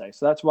aspect, I'll say.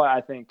 So that's why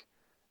I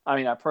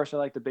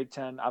personally like the Big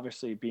Ten,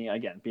 obviously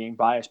being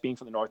biased, being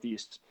from the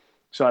Northeast.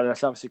 So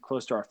that's obviously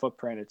close to our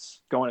footprint. It's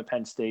going to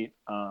Penn State.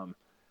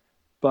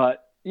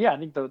 But yeah, I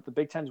think the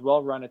Big Ten's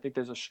well run. I think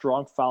there's a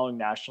strong following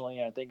nationally.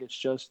 And I think it's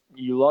just,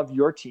 you love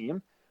your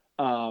team.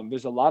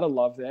 There's a lot of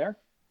love there.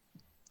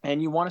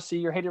 And you want to see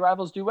your hated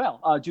rivals do bad.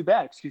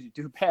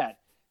 Do bad.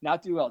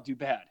 Not do well, do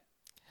bad.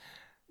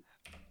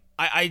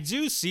 I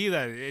do see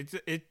that.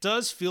 It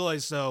does feel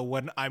as though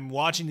when I'm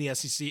watching the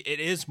SEC, it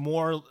is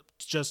more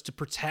just to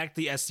protect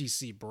the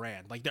SEC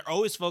brand. Like, they're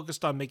always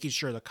focused on making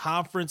sure the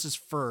conference is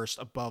first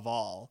above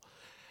all.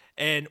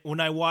 And when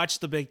I watch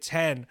the Big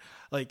Ten,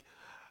 like,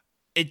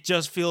 it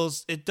does feel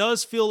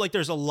like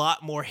there's a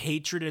lot more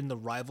hatred in the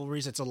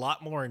rivalries. It's a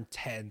lot more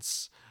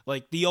intense.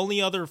 Like, the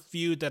only other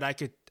feud that I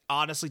could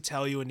honestly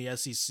tell you in the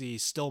SEC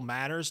still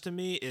matters to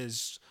me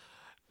is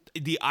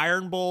the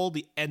Iron Bowl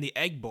and the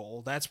Egg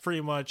Bowl. That's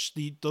pretty much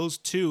those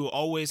two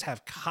always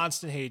have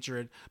constant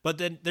hatred. But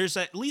then there's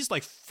at least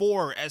like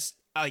four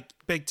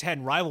Big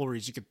Ten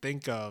rivalries you could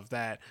think of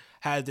that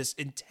had this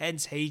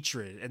intense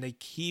hatred, and they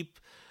keep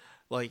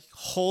like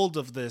hold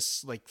of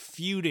this like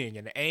feuding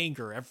and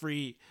anger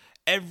every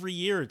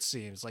year, it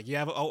seems. Like, you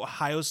have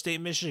Ohio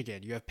State,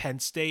 Michigan, you have Penn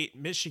State,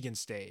 Michigan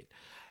State,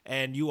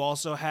 and you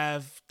also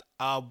have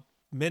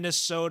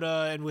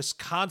Minnesota and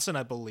Wisconsin,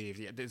 I believe.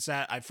 Is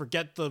that, I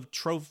forget the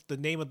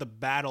name of the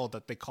battle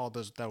that they call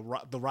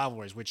the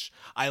rivalries, which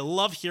I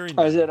love hearing.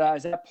 Is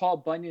that Paul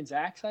Bunyan's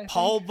axe?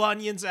 Paul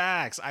Bunyan's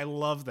axe. I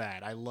love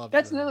that.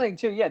 That's another thing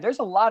too. Yeah, there's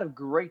a lot of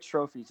great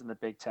trophies in the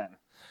Big Ten.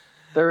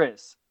 There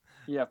is.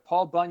 You have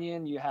Paul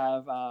Bunyan. You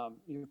have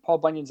Paul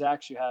Bunyan's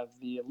axe. You have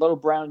the little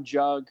brown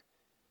jug.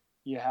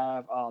 You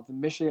have the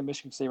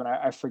Michigan State. When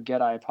I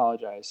forget, I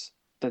apologize.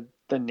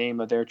 The name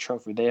of their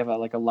trophy. They have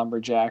like a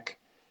lumberjack.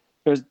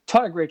 There's a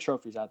ton of great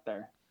trophies out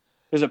there.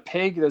 There's a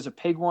pig. There's a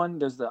pig one.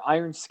 There's the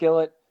iron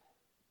skillet.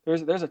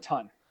 There's a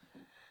ton.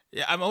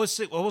 Yeah, I'm always.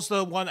 What was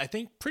the one? I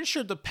think pretty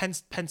sure the Penn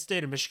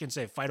State and Michigan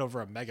State fight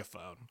over a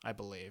megaphone, I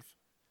believe.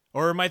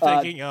 Or am I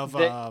thinking of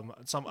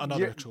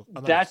another?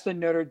 That's the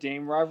Notre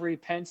Dame rivalry.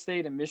 Penn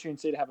State and Michigan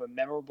State have a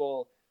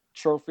memorable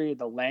trophy,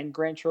 the Land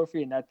Grant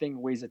Trophy, and that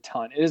thing weighs a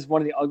ton. It is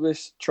one of the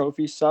ugliest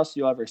trophy stuffs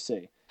you'll ever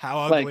see. How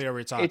ugly are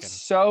we talking? It's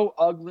so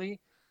ugly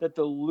that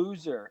the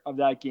loser of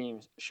that game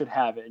should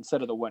have it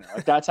instead of the winner.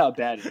 Like, that's how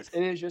bad it is.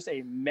 It is just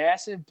a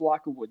massive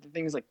block of wood. The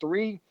thing is like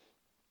 3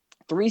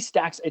 3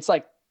 stacks. It's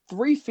like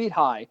 3 feet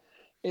high.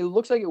 It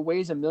looks like it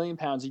weighs 1,000,000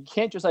 pounds. You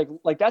can't just like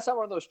that's not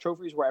one of those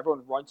trophies where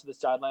everyone runs to the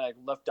sideline, like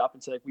lift up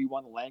and say like we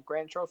won the Land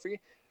Grant Trophy.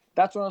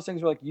 That's one of those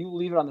things where like you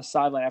leave it on the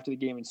sideline after the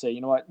game and say,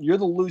 you know what, you're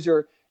the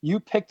loser.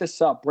 You pick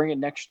this up, bring it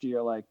next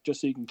year, like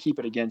just so you can keep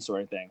it again,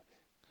 sort of thing.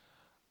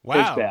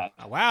 Wow! Bad.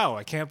 Wow!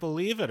 I can't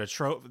believe it. A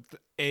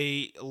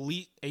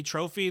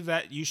trophy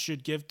that you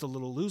should give to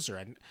little loser,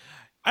 and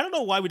I don't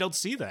know why we don't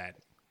see that.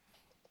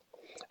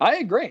 I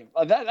agree.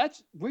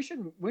 That's we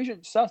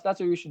should stuff. That's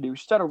what we should do. We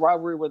should start a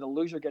rivalry where the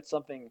loser gets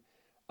something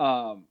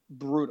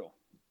brutal.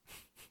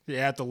 You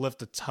have to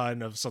lift a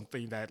ton of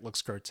something that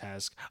looks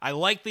grotesque. I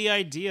like the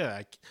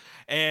idea,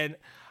 and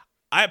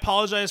I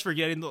apologize for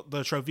getting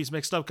the trophies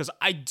mixed up because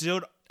I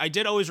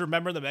did always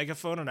remember the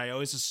megaphone and I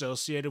always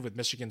associated with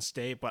Michigan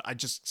State, but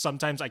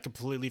sometimes I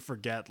completely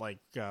forget like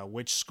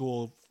which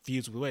school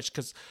feuds with which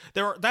because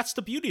that's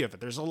the beauty of it.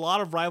 There's a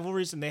lot of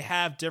rivalries and they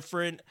have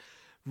different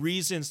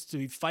reasons to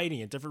be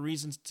fighting and different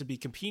reasons to be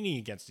competing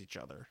against each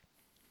other.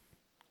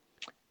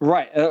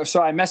 Right.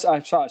 So I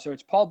saw it. So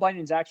it's Paul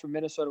Bunyan's axe from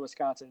Minnesota,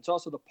 Wisconsin. It's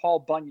also the Paul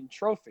Bunyan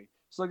Trophy.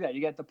 So look at that.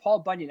 You get the Paul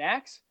Bunyan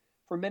axe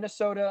for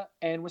Minnesota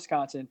and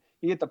Wisconsin.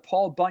 You get the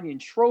Paul Bunyan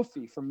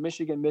Trophy from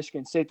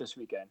Michigan State this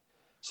weekend.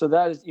 So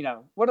that is,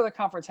 what other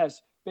conference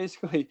has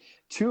basically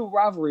 2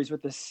 rivalries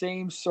with the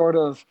same sort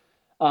of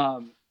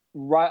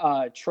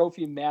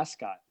trophy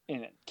mascot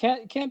in it?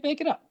 Can't make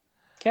it up.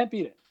 Can't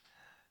beat it.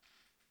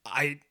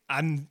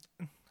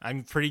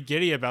 I'm pretty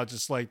giddy about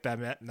just like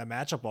the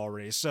matchup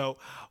already. So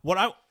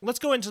let's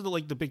go into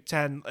the Big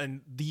Ten,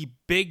 and the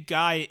big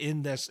guy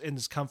in this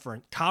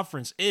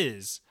conference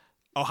is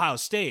Ohio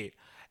State,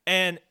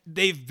 and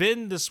they've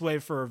been this way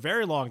for a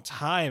very long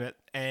time.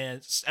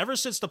 And ever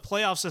since the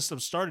playoff system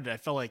started, I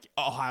felt like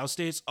Ohio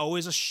State's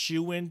always a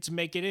shoo-in to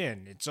make it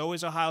in. It's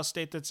always Ohio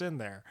State that's in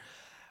there.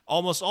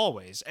 Almost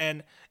always.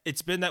 And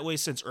it's been that way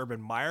since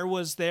Urban Meyer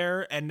was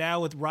there. And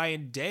now with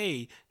Ryan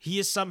Day, he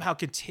has somehow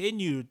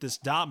continued this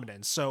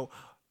dominance. So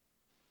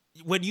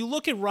when you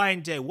look at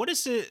Ryan Day, what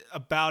is it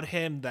about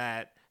him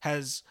that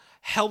has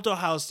helped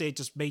Ohio State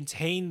just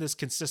maintain this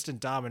consistent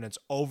dominance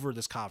over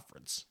this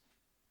conference?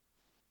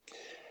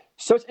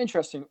 So it's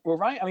interesting. Well,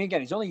 Ryan, I mean,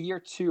 again, he's only year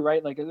 2,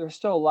 right? Like there's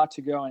still a lot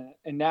to go.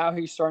 And now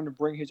he's starting to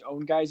bring his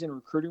own guys in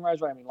recruiting-wise,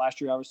 right? I mean, last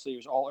year, obviously, it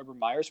was all Urban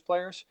Meyer's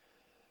players.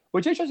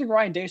 What's interesting with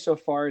Ryan Day so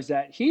far is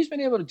that he's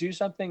been able to do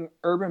something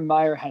Urban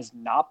Meyer has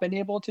not been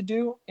able to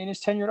do in his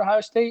tenure at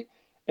Ohio State,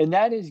 and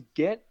that is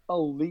get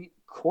elite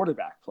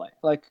quarterback play.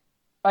 Like,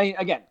 I mean,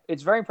 again,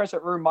 it's very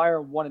impressive. Urban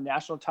Meyer won a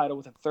national title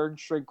with a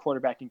 3rd-string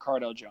quarterback in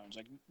Cardale Jones.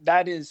 Like,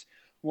 that is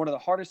one of the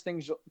hardest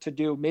things to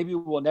do. Maybe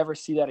we'll never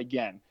see that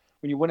again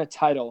when you win a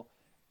title.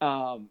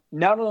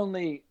 Not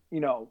only,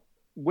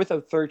 with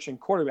a 3rd-string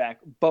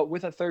quarterback, but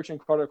with a 3rd-string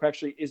quarterback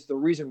actually is the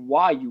reason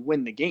why you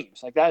win the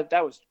games. Like that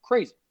was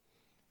crazy.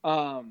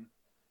 But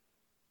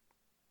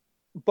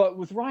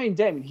with Ryan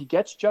Day, I mean, he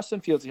gets Justin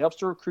Fields. He helps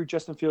to recruit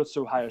Justin Fields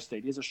to Ohio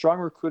State. He has a strong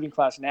recruiting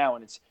class now,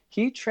 and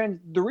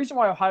the reason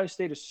why Ohio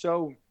State is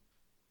so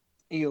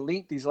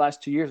elite these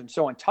last 2 years and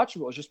so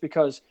untouchable is just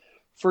because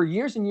for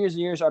years and years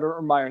and years under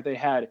Urban Meyer, they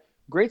had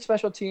great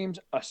special teams,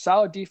 a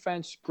solid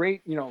defense,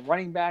 great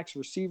running backs,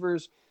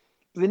 receivers,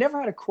 but they never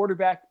had a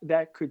quarterback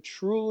that could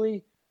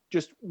truly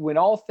just, when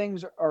all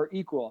things are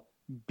equal,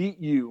 beat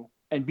you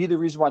and be the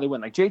reason why they win.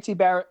 Like JT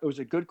Barrett was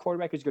a good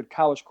quarterback. He was a good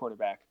college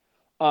quarterback.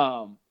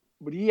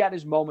 But he had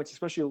his moments,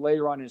 especially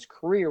later on in his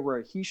career,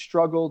 where he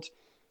struggled.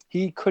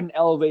 He couldn't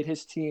elevate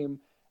his team.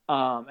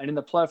 And in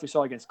the playoff we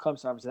saw against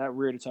Clemson, obviously that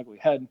reared its ugly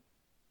head.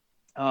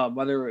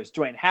 Whether it was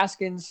Dwayne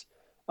Haskins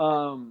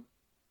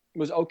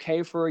was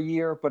okay for a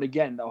year. But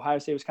again, the Ohio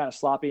State was kind of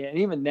sloppy. And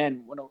even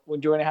then,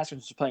 when Dwayne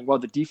Haskins was playing well,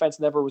 the defense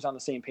never was on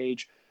the same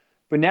page.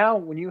 But now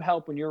when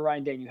you're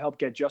Ryan Day and you help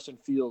get Justin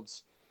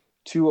Fields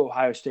to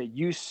Ohio State,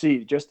 you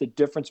see just the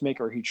difference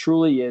maker he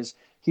truly is.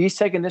 He's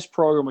taken this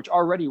program, which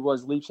already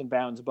was leaps and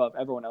bounds above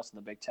everyone else in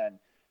the Big Ten,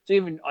 to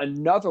even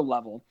another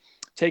level,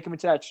 take him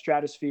into that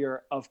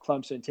stratosphere of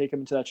Clemson, take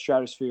him into that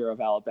stratosphere of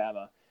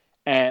Alabama.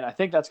 And I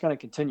think that's going to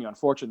continue,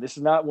 unfortunately. This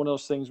is not one of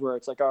those things where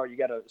it's like, oh, you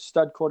got a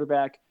stud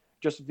quarterback,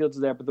 Justin Fields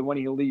is there, but then when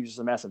he leaves, it's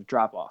a massive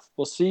drop-off.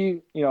 We'll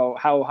see,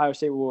 how Ohio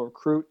State will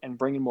recruit and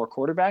bring in more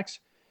quarterbacks.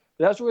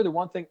 But that's really the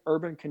one thing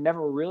Urban can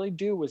never really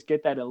do was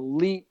get that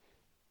elite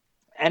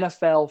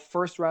NFL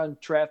first-round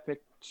draft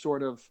pick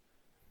sort of.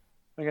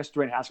 I guess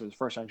Dwayne Haskins was the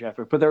first-round draft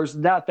pick, but there's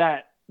not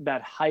that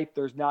hype.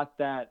 There's not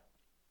that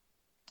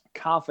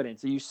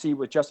confidence that you see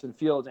with Justin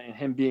Fields and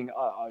him being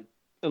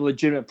a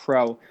legitimate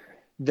pro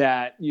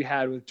that you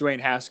had with Dwayne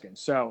Haskins.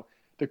 So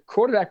the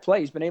quarterback play,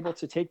 he's been able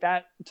to take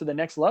that to the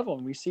next level,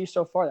 and we see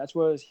so far that's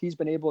what he's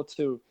been able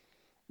to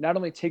not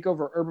only take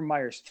over Urban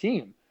Meyer's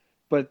team,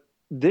 but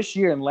this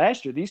year and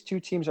last year, these two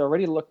teams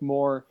already look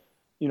more,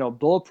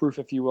 bulletproof,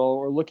 if you will,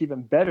 or look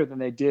even better than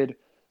they did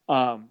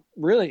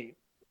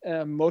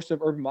most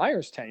of Urban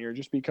Meyer's tenure,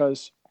 just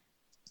because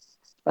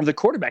of the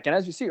quarterback. And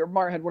as you see, Urban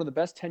Meyer had one of the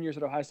best tenures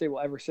that Ohio State will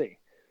ever see.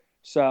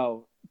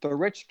 So the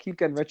rich keep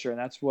getting richer, and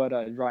that's what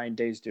Ryan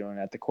Day's doing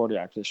at the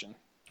quarterback position.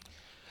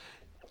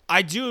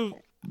 I do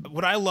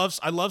I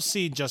love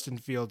seeing Justin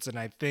Fields, and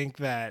I think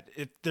that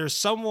if there's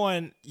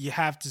someone you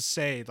have to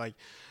say, like,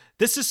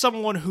 this is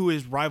someone who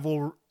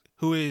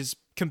is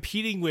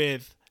competing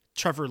with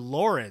Trevor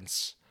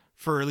Lawrence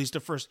for at least the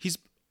first. He's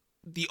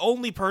the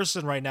only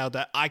person right now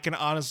that I can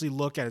honestly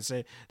look at and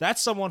say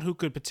that's someone who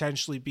could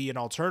potentially be an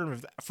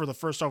alternative for the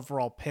first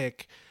overall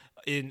pick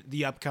in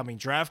the upcoming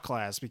draft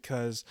class,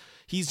 because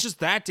he's just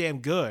that damn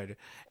good.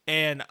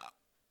 And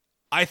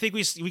I think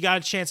we got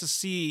a chance to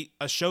see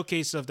a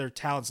showcase of their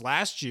talents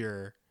last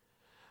year,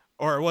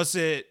 or was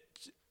it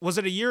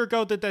a year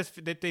ago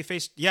that they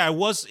faced? Yeah, it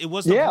was.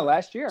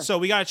 Last year. So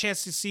we got a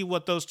chance to see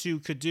what those two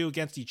could do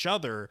against each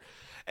other,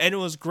 and it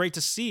was great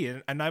to see.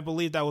 And I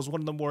believe that was one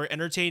of the more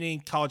entertaining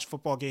college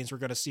football games we're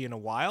going to see in a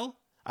while.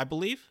 I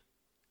believe.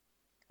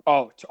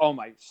 Oh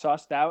my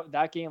sauce!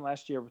 That game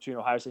last year between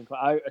Ohio State and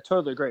I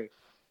totally agree.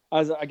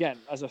 As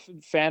a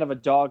fan of a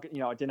dog,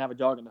 I didn't have a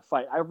dog in the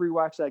fight. I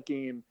rewatched that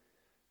game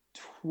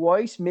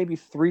twice, maybe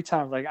 3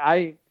 times. Like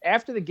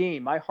after the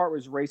game, my heart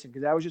was racing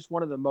because that was just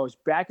one of the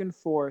most back and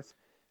forth,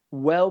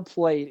 well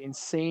played,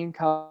 insane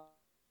college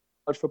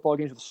football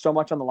games with so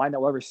much on the line that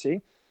we'll ever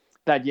see.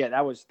 That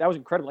was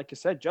incredible. Like you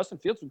said, Justin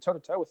Fields went toe to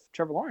toe with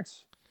Trevor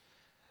Lawrence.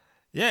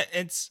 Yeah,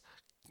 it's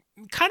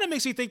kind of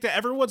makes me think that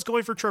everyone's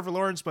going for Trevor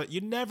Lawrence, but you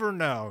never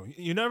know.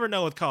 You never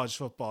know with college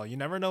football. You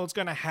never know what's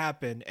going to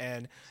happen,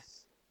 and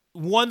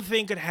one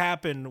thing could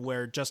happen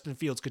where Justin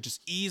Fields could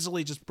just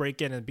easily just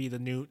break in and be the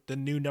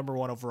new number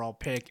 1 overall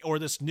pick, or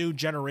this new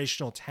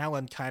generational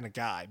talent kind of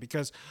guy,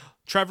 because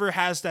Trevor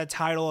has that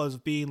title as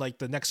being like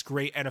the next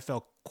great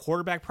NFL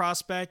quarterback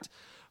prospect,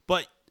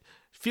 but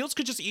Fields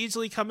could just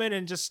easily come in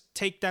and just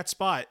take that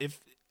spot if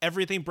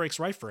everything breaks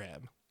right for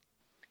him.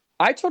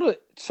 I am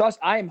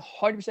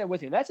 100%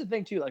 with you. And that's the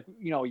thing too. Like,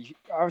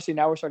 obviously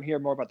now we're starting to hear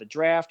more about the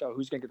draft. Oh,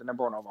 who's going to get the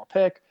number 1 overall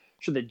pick?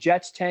 Should the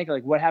Jets tank?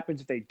 Like, what happens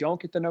if they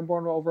don't get the number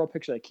 1 overall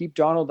pick? Should they keep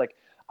Donald? Like,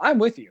 I'm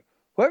with you.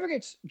 Whoever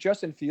gets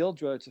Justin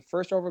Fields, whether it's the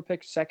first overall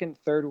pick, second,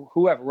 third,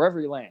 wherever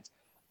he lands,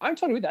 I'm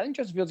totally with that. I think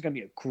Justin Fields is going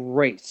to be a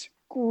great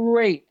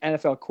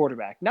NFL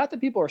quarterback. Not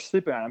that people are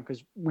sleeping on him,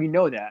 because we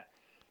know that.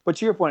 But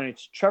to your point,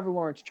 it's Trevor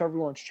Lawrence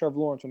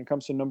when it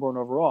comes to number 1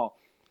 overall.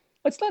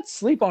 Let's not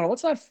sleep on him.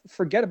 Let's not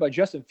forget about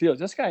Justin Fields.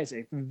 This guy is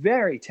a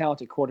very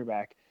talented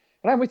quarterback.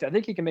 And I'm with you. I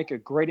think he can make a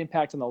great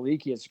impact on the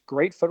league. He has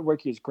great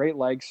footwork. He has great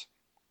legs.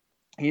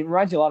 He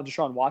reminds me a lot of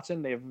Deshaun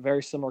Watson. They have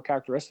very similar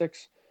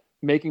characteristics,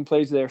 making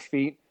plays with their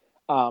feet,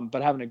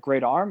 but having a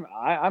great arm.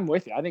 I'm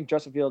with you. I think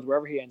Justin Fields,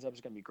 wherever he ends up,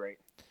 is going to be great.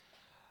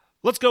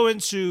 Let's go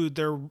into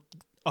their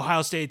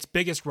Ohio State's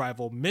biggest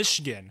rival,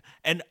 Michigan.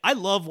 And I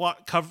love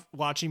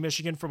watching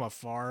Michigan from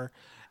afar.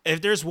 If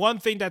there's one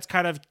thing that's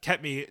kind of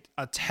kept me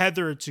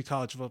tethered to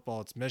college football,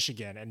 it's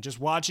Michigan, and just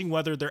watching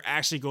whether they're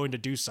actually going to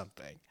do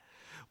something.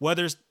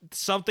 Whether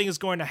something is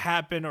going to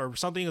happen or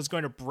something is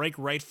going to break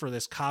right for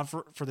this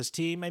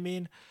team, I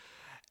mean.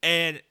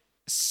 And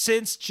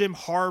since Jim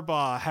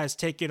Harbaugh has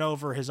taken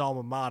over his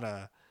alma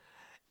mater,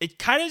 it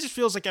kind of just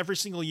feels like every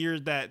single year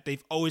that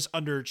they've always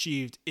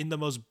underachieved in the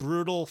most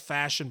brutal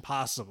fashion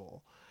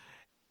possible.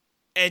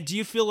 And do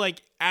you feel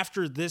like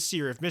after this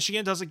year, if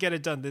Michigan doesn't get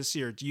it done this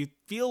year, do you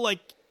feel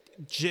like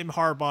Jim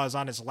Harbaugh is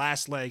on his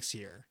last legs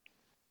here?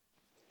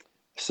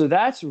 So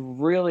that's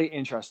really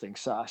interesting,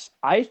 Sauce.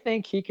 I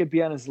think he could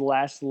be on his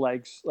last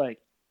legs. Like,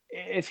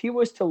 if he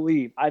was to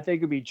leave, I think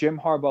it would be Jim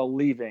Harbaugh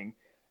leaving,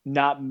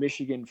 not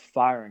Michigan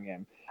firing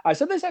him. I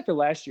said this after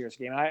last year's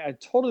game, and I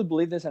totally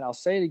believe this, and I'll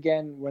say it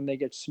again when they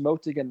get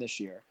smoked again this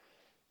year.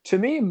 To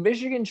me,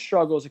 Michigan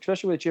struggles,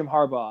 especially with Jim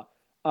Harbaugh,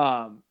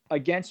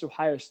 against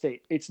Ohio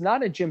State. It's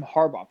not a Jim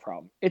Harbaugh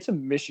problem. It's a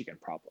Michigan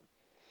problem.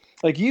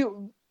 Like,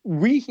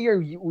 we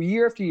hear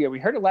year after year, we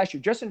heard it last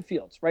year, Justin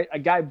Fields, right? A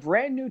guy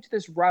brand new to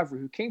this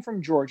rivalry who came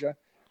from Georgia.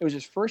 It was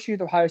his first year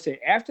at Ohio State.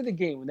 After the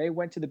game, when they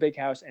went to the big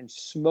house and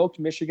smoked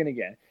Michigan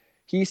again,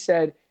 he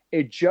said,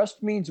 it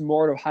just means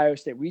more to Ohio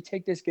State. We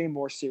take this game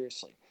more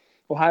seriously.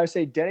 Ohio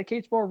State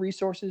dedicates more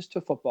resources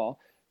to football.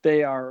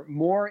 They are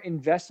more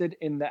invested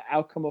in the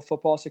outcome of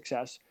football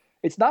success.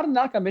 It's not a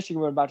knock on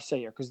Michigan, what I'm about to say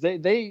here, because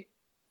they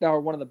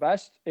are one of the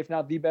best, if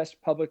not the best,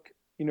 public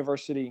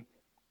university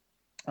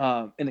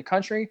in the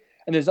country.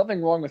 And there's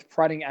nothing wrong with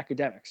priding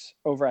academics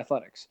over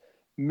athletics.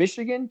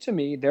 Michigan, to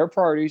me, their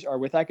priorities are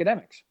with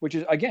academics, which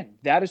is, again,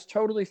 that is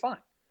totally fine.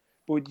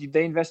 But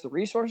they invest the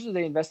resources,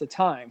 they invest the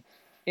time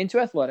into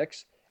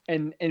athletics.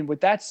 And with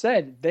that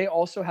said, they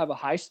also have a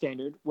high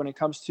standard when it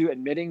comes to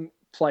admitting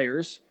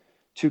players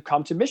to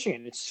come to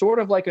Michigan. It's sort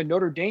of like a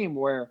Notre Dame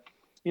where,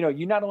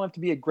 you not only have to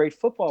be a great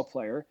football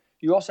player,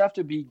 you also have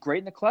to be great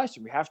in the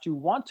classroom. You have to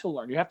want to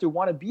learn. You have to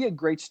want to be a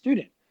great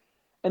student.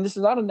 And this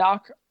is not a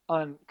knock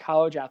on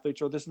college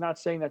athletes, or this is not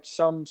saying that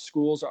some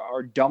schools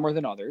are dumber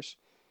than others.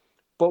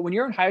 But when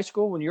you're in high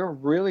school, when you're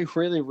really,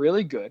 really,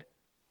 really good,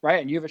 right,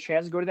 and you have a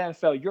chance to go to the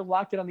NFL, you're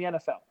locked in on the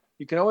NFL.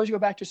 You can always go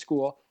back to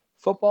school.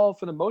 Football,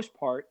 for the most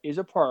part, is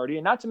a priority.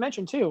 And not to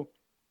mention, too,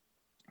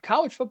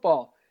 college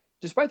football,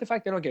 despite the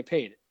fact they don't get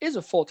paid, is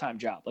a full-time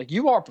job. Like,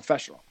 you are a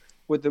professional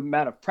with the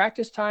amount of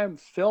practice time,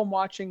 film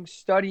watching,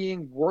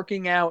 studying,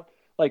 working out.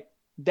 Like,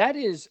 that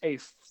is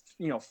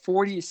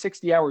 40,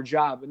 60-hour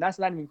job, and that's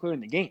not even including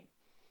the game.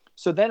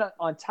 So then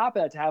on top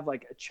of that, to have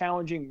like a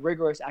challenging,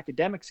 rigorous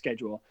academic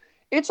schedule,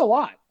 it's a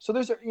lot. So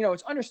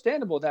it's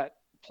understandable that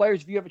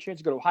players, if you have a chance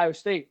to go to Ohio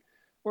State,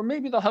 or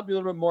maybe they'll help you a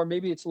little bit more,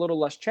 maybe it's a little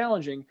less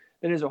challenging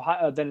than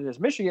it is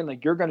Michigan,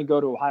 like you're going to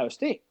go to Ohio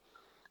State.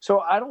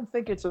 So I don't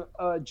think it's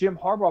a Jim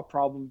Harbaugh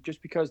problem,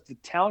 just because the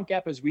talent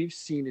gap, as we've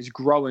seen, is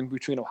growing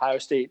between Ohio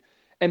State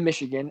and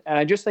Michigan. And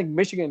I just think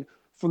Michigan,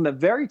 from the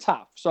very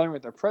top, starting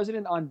with their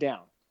president on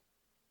down,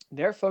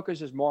 their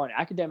focus is more on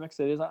academics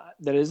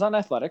that is on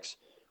athletics,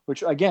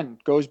 which again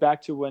goes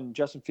back to when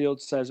Justin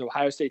Fields says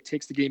Ohio State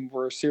takes the game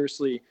more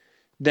seriously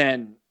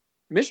than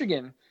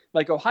Michigan.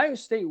 Like, Ohio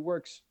State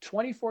works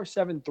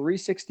 24/7,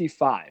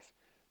 365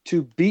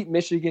 to beat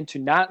Michigan, to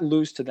not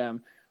lose to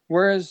them.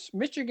 Whereas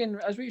Michigan,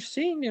 as we've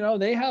seen,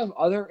 they have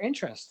other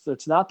interests.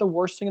 It's not the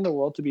worst thing in the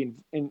world to be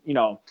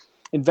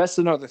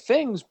invested in other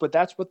things, but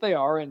that's what they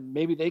are. And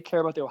maybe they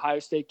care about the Ohio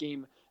State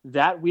game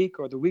that week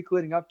or the week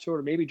leading up to it,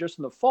 or maybe just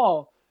in the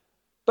fall.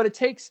 But it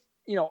takes,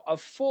 a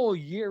full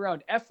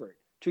year-round effort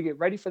to get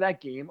ready for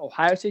that game.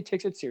 Ohio State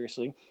takes it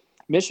seriously.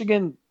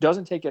 Michigan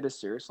doesn't take it as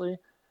seriously.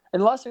 And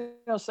the last thing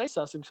I'll say,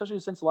 something, especially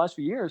since the last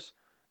few years,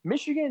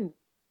 Michigan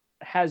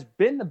has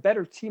been the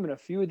better team in a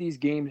few of these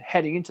games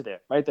heading into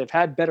there, right? They've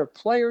had better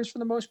players for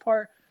the most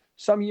part.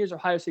 Some years,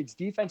 Ohio State's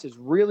defense is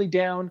really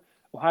down.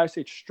 Ohio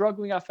State's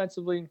struggling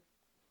offensively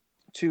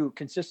to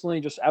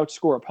consistently just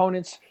outscore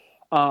opponents.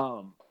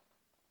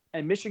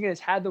 And Michigan has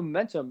had the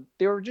momentum.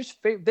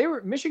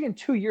 Michigan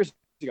 2 years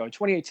ago in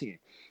 2018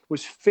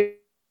 was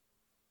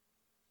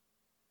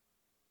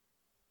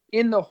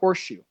in the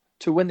horseshoe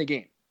to win the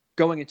game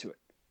going into it.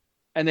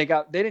 And they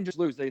didn't just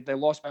lose, they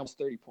lost by almost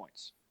 30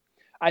 points.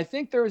 I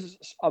think there's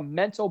a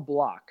mental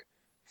block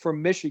for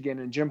Michigan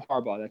and Jim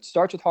Harbaugh that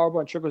starts with Harbaugh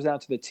and trickles down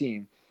to the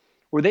team,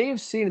 where they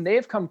have seen and they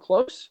have come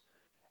close,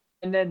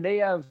 and then they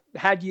have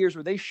had years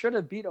where they should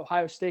have beat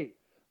Ohio State,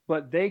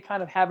 but they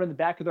kind of have it in the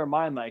back of their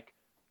mind, like,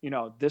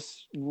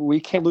 we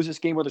can't lose this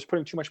game, whether it's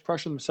putting too much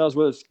pressure on themselves,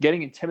 whether it's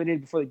getting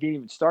intimidated before the game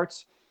even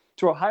starts.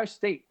 To Ohio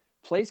State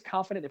plays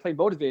confident, they play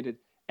motivated,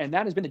 and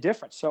that has been the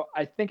difference. So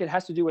I think it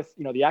has to do with,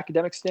 the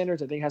academic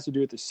standards. I think it has to do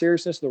with the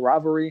seriousness of the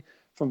rivalry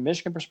from a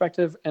Michigan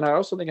perspective. And I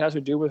also think it has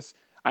to do with,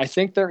 I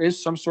think there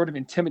is some sort of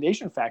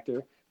intimidation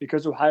factor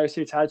because Ohio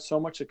State's had so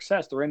much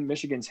success. They're in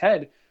Michigan's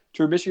head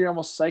to where Michigan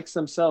almost psychs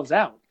themselves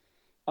out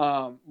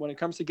when it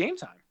comes to game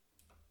time.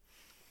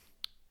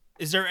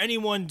 Is there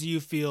anyone, do you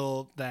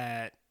feel,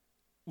 that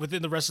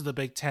within the rest of the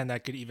Big Ten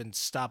that could even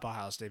stop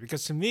Ohio State?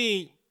 Because to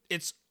me,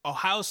 it's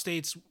Ohio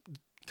State's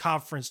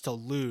conference to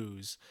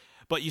lose.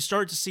 But you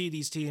start to see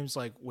these teams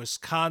like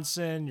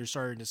Wisconsin, you're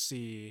starting to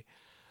see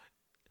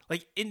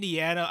like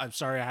Indiana. I'm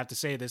sorry I have to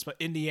say this, but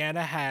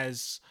Indiana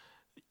has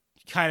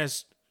kind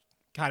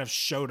of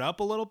showed up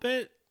a little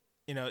bit.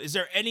 Is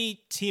there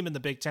any team in the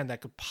Big Ten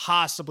that could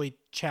possibly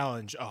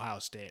challenge Ohio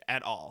State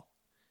at all?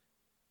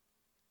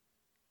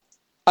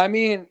 I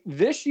mean,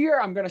 this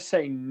year I'm going to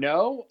say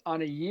no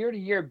on a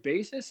year-to-year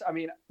basis. I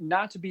mean,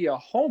 not to be a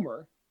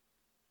homer,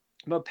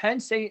 but Penn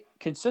State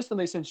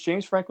consistently since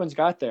James Franklin's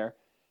got there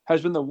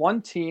has been the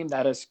one team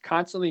that has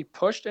constantly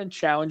pushed and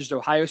challenged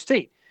Ohio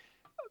State.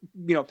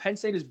 Penn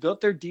State has built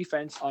their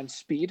defense on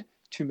speed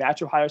to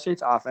match Ohio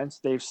State's offense.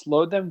 They've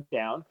slowed them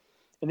down,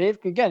 and they've,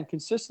 again,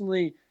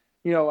 consistently,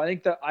 I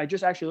think that I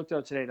just actually looked at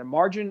it today. The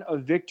margin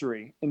of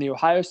victory in the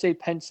Ohio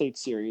State-Penn State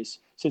series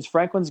since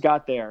Franklin's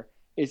got there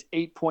is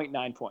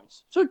 8.9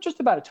 points. So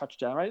just about a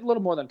touchdown, right? A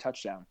little more than a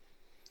touchdown.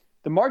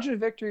 The margin of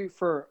victory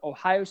for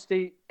Ohio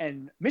State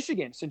and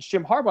Michigan since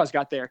Jim Harbaugh's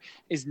got there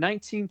is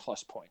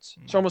 19-plus points.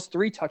 So almost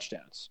 3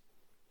 touchdowns.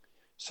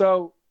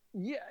 So,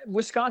 yeah,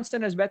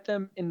 Wisconsin has met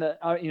them in the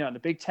the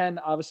Big Ten,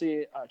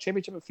 obviously,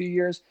 championship a few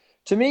years.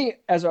 To me,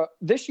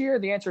 this year,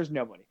 the answer is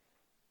nobody.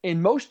 In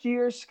most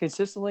years,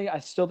 consistently, I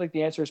still think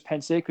the answer is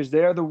Penn State because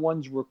they're the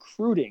ones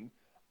recruiting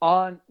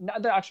on –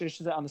 they're actually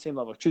on the same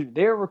level. Excuse me.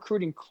 They're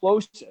recruiting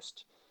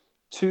closest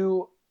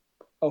to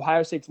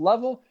Ohio State's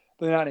level.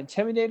 They're not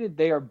intimidated.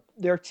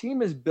 Their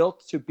team is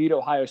built to beat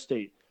Ohio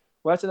State.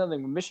 Well, that's another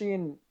thing.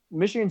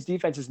 Michigan's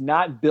defense is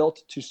not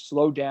built to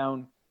slow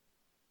down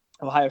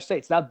Ohio State.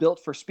 It's not built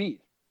for speed.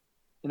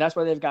 And that's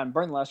why they've gotten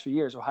burned the last few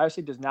years. Ohio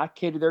State does not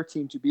cater their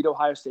team to beat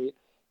Ohio State.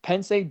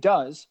 Penn State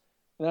does.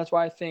 And that's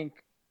why I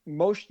think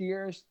most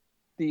years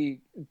the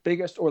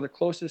biggest or the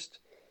closest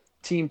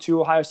team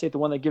to Ohio State, the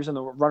one that gives them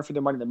the run for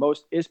their money the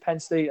most, is Penn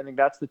State. I think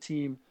that's the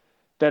team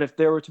that if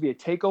there were to be a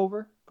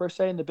takeover, per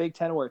se, in the Big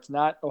Ten where it's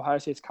not Ohio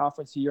State's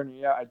conference year in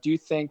year, I do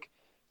think,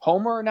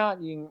 homer or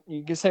not, you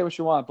can say what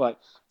you want, but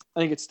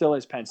I think it still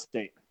is Penn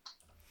State.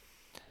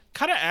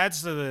 Kind of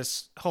adds to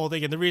this whole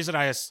thing, and the reason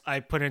I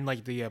put in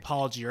like the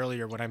apology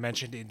earlier when I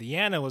mentioned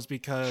Indiana was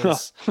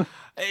because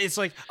it's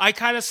like I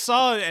kind of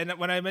saw it, and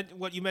when I meant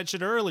what you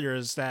mentioned earlier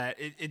is that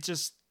it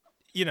just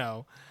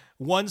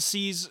one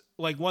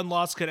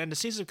loss could end the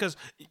season because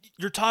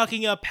you're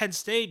talking about Penn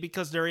State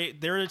because they're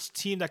a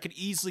team that could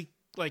easily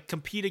like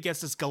compete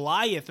against this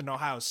Goliath in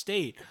Ohio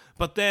State,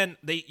 but then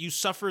you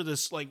suffer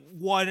this like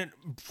one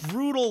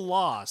brutal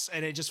loss,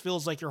 and it just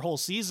feels like your whole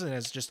season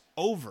is just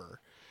over,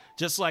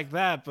 just like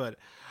that. But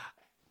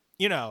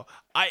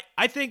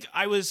I think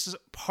I was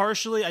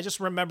partially, I just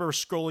remember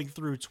scrolling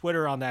through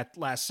Twitter on that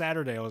last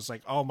Saturday. I was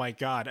like, oh my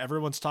God,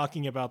 everyone's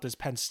talking about this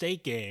Penn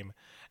State game.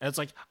 And it's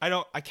like,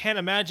 I can't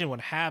imagine what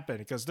happened,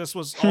 because this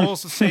was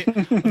almost the same.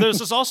 This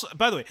was also,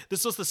 by the way,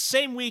 this was the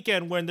same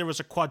weekend when there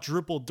was a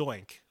quadruple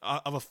doink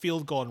of a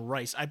field goal in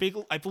Rice. I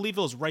believe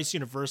it was Rice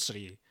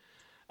University.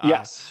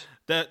 Yes.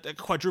 The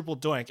quadruple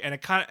doink.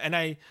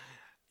 And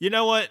you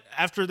know what?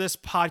 After this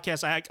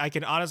podcast, I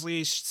can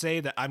honestly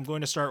say that I'm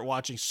going to start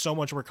watching so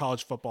much more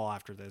college football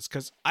after this,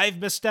 because I've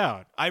missed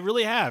out. I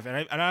really have,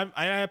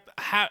 I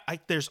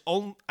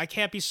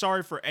can't be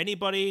sorry for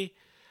anybody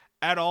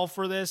at all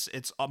for this.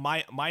 It's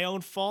my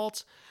own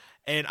fault,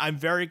 and I'm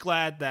very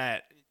glad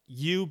that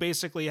you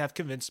basically have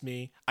convinced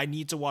me I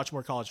need to watch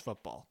more college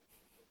football.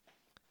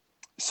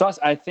 Sus,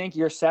 I think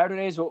your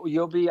Saturdays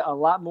you'll be a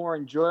lot more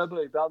enjoyable,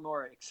 a lot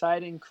more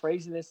exciting,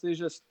 craziness. There's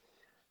just,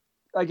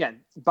 again,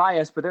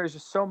 biased, but there's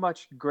just so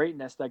much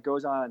greatness that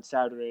goes on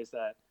Saturdays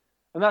that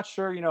I'm not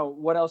sure,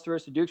 what else there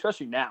is to do,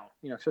 especially now,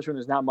 especially when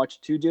there's not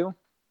much to do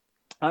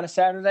on a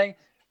Saturday.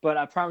 But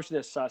I promise you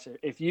this, Sasha,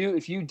 if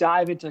you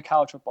dive into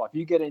college football, if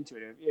you get into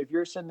it, if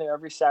you're sitting there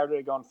every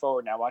Saturday going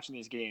forward now watching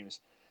these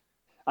games,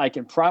 I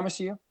can promise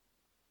you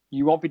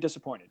won't be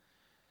disappointed.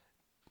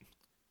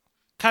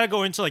 Kind of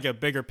go into like a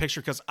bigger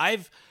picture, because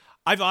I've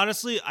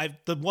honestly,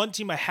 the one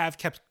team I have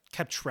kept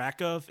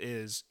track of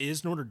is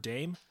Notre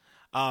Dame.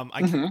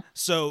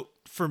 So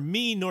for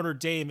me, Notre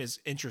Dame is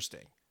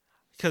interesting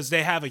because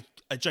they have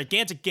a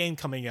gigantic game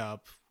coming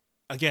up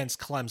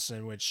against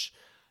Clemson, which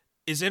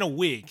is in a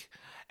week,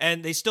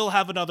 and they still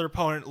have another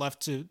opponent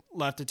left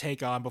to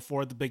take on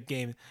before the big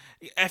game.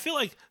 I feel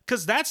like,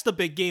 because that's the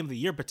big game of the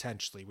year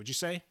potentially. Would you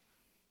say?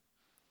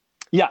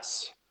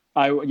 Yes,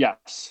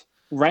 yes.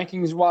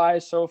 Rankings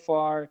wise, so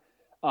far,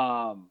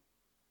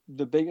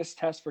 the biggest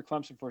test for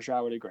Clemson, for sure. I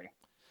would agree.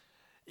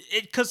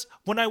 Because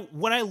when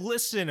I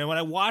listen and when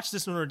I watch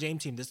this Notre Dame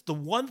team, this the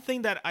one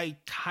thing that I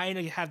kind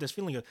of have this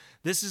feeling of.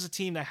 This is a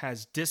team that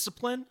has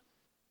discipline.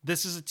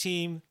 This is a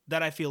team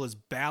that I feel is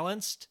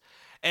balanced,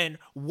 and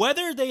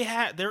whether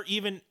they're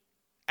even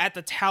at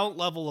the talent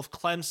level of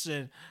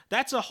Clemson,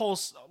 that's a whole,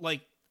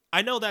 like,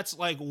 I know that's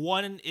like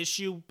one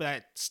issue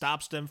that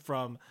stops them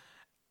from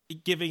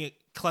giving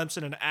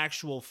Clemson an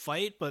actual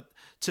fight, but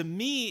to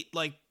me,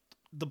 like,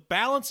 the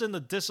balance and the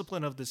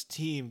discipline of this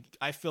team,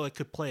 I feel like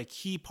could play a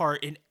key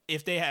part in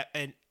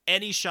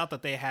any shot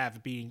that they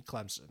have beating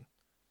Clemson.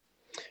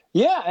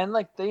 Yeah, and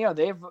like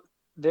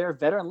they're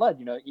veteran led.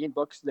 Ian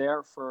Book's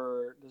there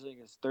for this is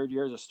his third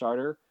year as a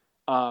starter,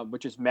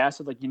 which is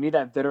massive. Like, you need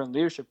that veteran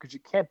leadership because you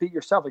can't beat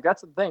yourself. Like,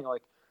 that's the thing.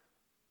 Like,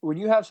 when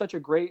you have such a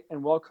great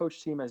and well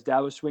coached team as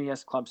Dabo Swinney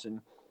as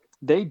Clemson,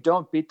 they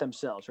don't beat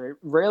themselves. Right?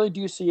 Rarely do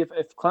you see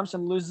if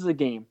Clemson loses a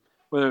game.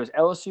 Whether it was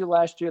LSU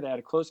last year, they had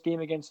a close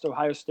game against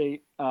Ohio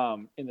State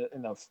in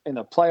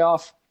the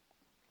playoff.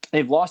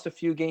 They've lost a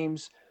few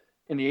games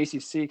in the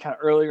ACC kind of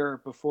earlier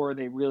before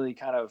they really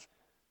kind of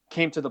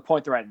came to the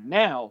point they're at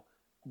now.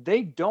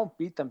 They don't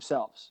beat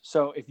themselves.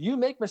 So if you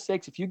make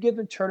mistakes, if you give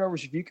them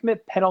turnovers, if you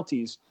commit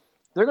penalties,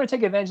 they're going to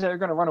take advantage of that. They're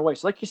going to run away.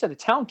 So like you said, the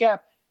talent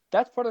gap,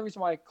 that's part of the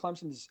reason why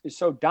Clemson is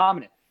so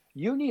dominant.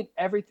 You need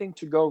everything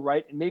to go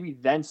right and maybe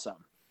then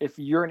some if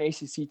you're an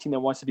ACC team that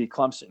wants to beat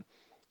Clemson.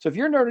 So if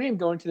you're Notre Dame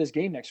going into this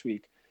game next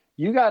week,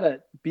 you got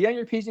to be on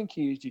your P's and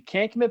Q's. You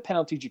can't commit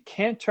penalties. You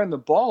can't turn the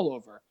ball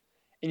over,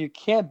 and you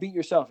can't beat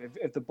yourself.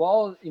 If the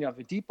ball, if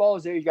the deep ball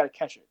is there, you got to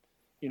catch it.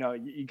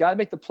 You got to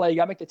make the play. You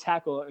got to make the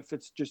tackle if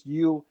it's just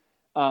you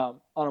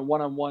on a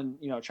one-on-one,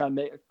 trying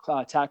to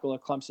tackle a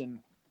Clemson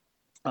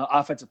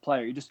offensive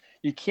player.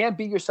 You can't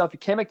beat yourself. You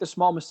can't make the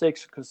small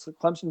mistakes because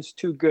Clemson's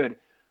too good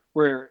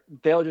where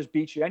they'll just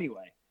beat you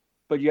anyway.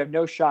 But you have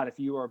no shot if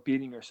you are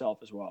beating yourself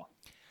as well.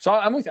 So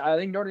I'm with you. I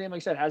think Notre Dame, like I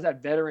said, has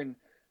that veteran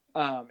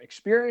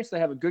experience. They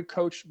have a good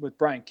coach with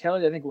Brian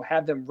Kelly. I think will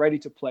have them ready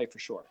to play for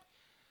sure.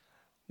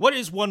 What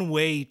is one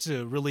way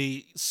to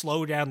really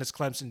slow down this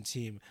Clemson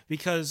team?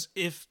 Because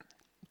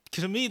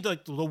to me, the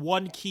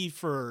one key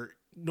for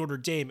Notre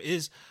Dame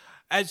is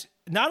as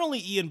not only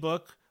Ian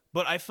Book,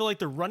 but I feel like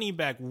the running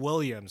back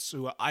Williams,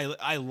 who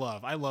I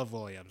love. I love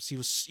Williams.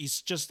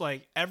 He's just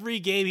like every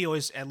game he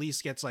always at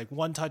least gets like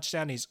one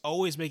touchdown. He's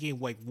always making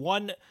like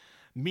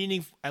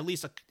at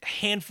least a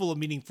handful of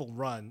meaningful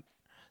run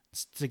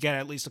to get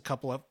at least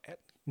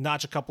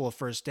notch a couple of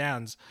first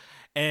downs.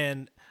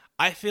 And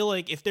I feel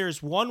like if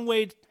there's one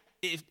way,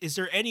 is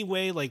there any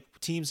way like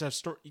teams have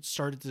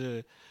started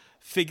to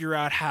figure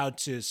out how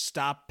to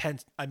stop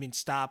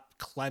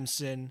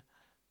Clemson?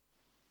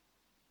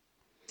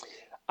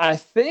 I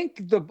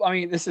think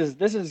this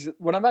is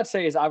what I'm about to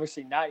say is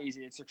obviously not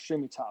easy. It's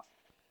extremely tough.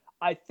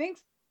 I think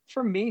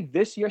for me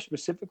this year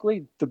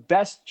specifically, the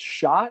best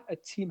shot a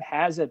team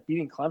has at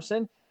beating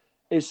Clemson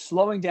is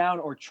slowing down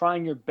or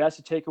trying your best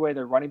to take away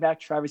their running back,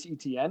 Travis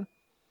Etienne.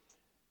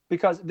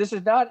 because this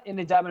is not an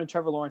indictment of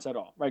Trevor Lawrence at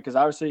all, right? Because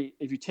obviously,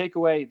 if you take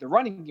away the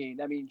running game,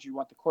 that means you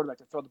want the quarterback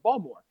to throw the ball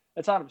more.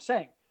 That's not what I'm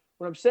saying.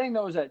 What I'm saying,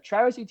 though, is that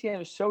Travis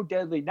Etienne is so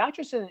deadly, not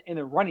just in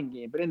the running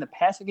game, but in the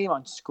passing game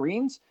on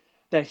screens,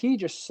 that he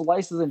just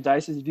slices and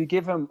dices. If you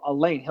give him a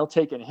lane, he'll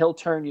take it and he'll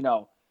turn,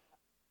 a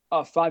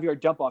 5-yard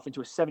dump off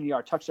into a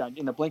 70-yard touchdown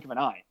in the blink of an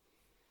eye.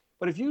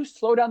 But if you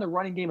slow down the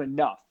running game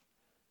enough,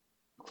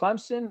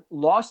 Clemson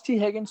lost T.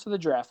 Higgins to the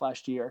draft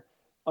last year.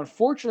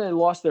 Unfortunately,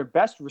 lost their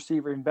best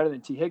receiver, even better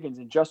than T. Higgins,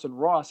 and Justin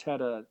Ross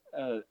had a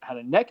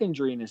neck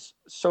injury and is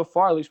so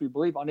far, at least we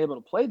believe, unable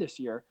to play this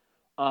year.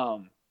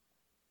 And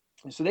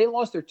so they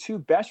lost their two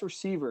best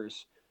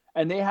receivers,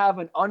 and they have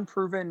an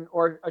unproven,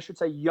 or I should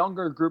say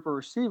younger group of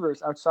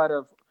receivers outside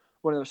of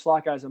one of their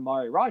slot guys,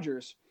 Amari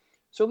Rodgers.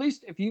 So at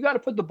least if you got to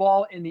put the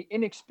ball in the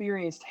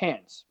inexperienced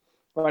hands,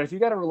 right, if you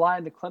got to rely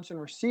on the Clemson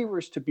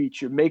receivers to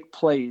beat you, make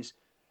plays,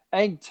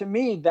 and to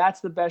me, that's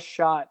the best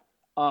shot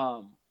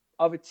of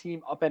a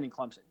team upending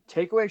Clemson.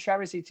 Take away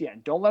Travis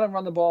Etienne. Don't let him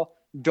run the ball.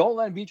 Don't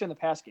let him beat you in the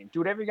pass game. Do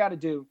whatever you got to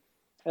do.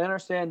 And I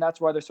understand that's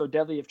why they're so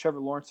deadly if Trevor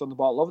Lawrence throws the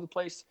ball all over the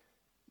place.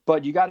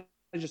 But you got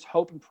to just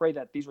hope and pray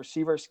that these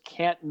receivers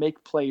can't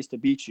make plays to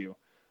beat you.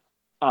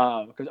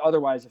 Because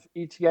otherwise, if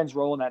Etienne's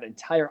rolling, that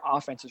entire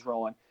offense is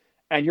rolling,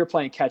 and you're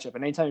playing catch-up.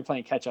 And anytime you're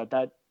playing catch-up,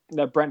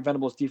 that Brent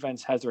Venables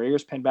defense has their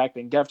ears pinned back,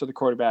 they can get after the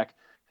quarterback,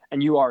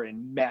 and you are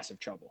in massive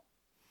trouble.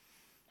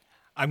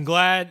 I'm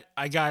glad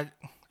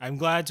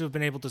to have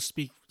been able to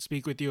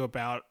speak with you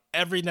about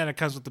everything that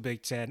comes with the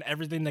Big Ten,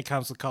 everything that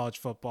comes with college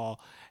football,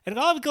 and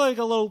I'll have like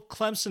a little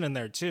Clemson in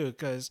there too,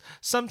 because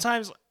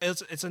sometimes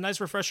it's a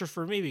nice refresher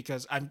for me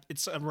because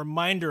it's a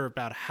reminder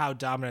about how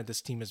dominant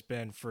this team has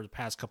been for the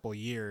past couple of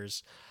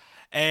years.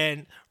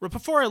 And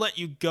before I let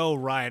you go,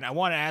 Ryan, I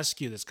want to ask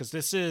you this because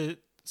this is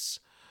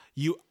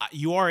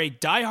you are a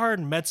diehard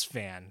Mets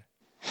fan.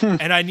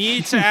 And I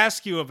need to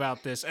ask you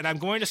about this, and I'm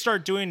going to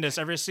start doing this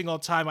every single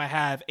time I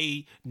have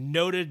a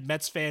noted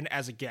Mets fan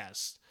as a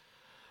guest.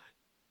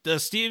 The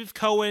Steve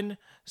Cohen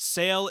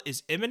sale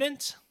is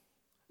imminent.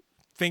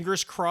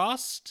 Fingers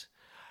crossed.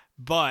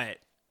 But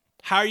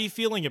how are you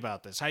feeling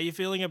about this? How are you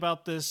feeling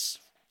about this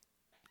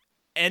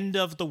end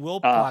of the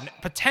Wilpon,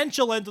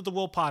 potential end of the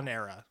Wilpon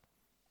era?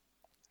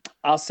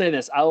 I'll say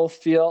this. I will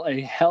feel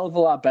a hell of a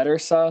lot better,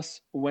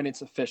 Sus, when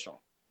it's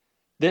official.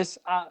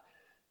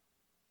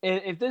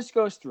 If this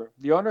goes through,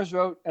 the owners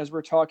vote, as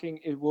we're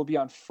talking, it will be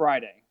on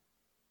Friday.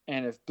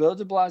 And if Bill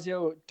de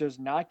Blasio does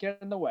not get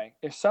in the way,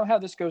 if somehow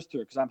this goes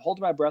through, because I'm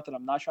holding my breath and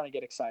I'm not trying to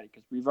get excited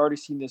because we've already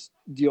seen this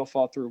deal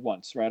fall through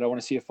once, right? I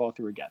want to see it fall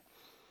through again.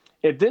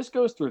 If this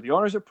goes through, the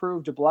owners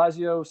approve, de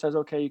Blasio says,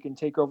 okay, you can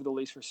take over the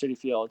lease for Citi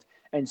Field,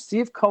 and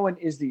Steve Cohen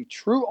is the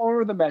true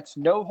owner of the Mets,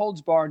 no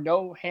holds bar,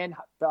 no hand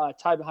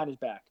tied behind his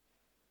back.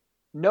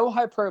 No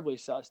hyperbole,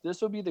 Sus.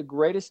 This will be the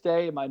greatest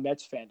day in my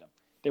Mets fandom.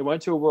 They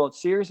went to a World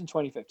Series in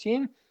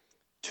 2015.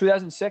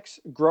 2006,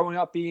 growing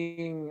up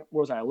being,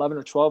 11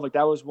 or 12, like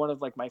that was one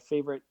of like my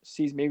favorite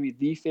seasons, maybe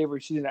the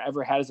favorite season I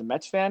ever had as a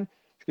Mets fan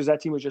because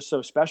that team was just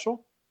so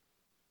special.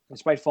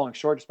 Despite falling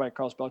short, despite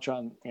Carlos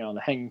Beltran,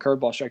 the hanging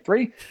curveball strike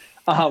 3.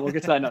 We'll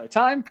get to that another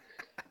time.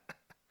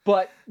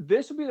 But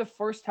this will be the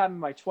first time in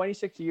my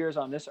 26 years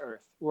on this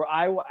earth where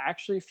I will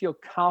actually feel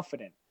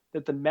confident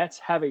that the Mets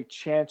have a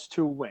chance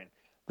to win.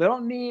 They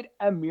don't need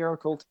a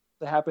miracle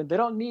to happen. They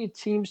don't need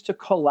teams to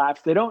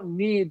collapse. They don't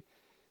need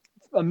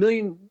a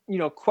million,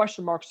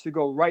 question marks to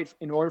go right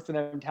in order for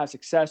them to have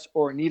success,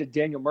 or need a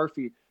Daniel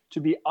Murphy to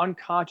be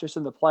unconscious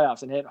in the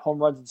playoffs and hit home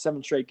runs in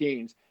 7 straight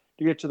games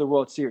to get to the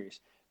World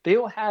Series. They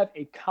will have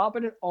a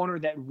competent owner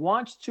that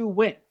wants to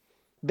win.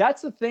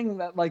 That's the thing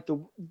that, like, the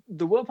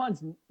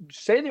Wilpons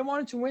say they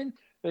wanted to win,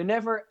 they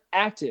never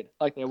acted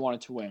like they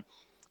wanted to win.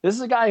 This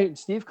is a guy,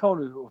 Steve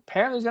Cohen, who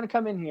apparently is going to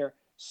come in here,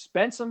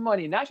 spend some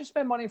money, not just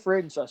spend money for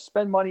agents,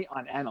 spend money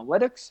on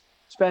analytics,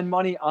 spend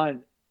money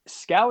on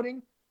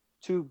scouting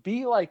to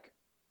be like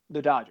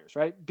the Dodgers,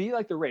 right? Be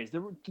like the Rays.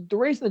 The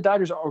Rays and the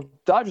Dodgers, or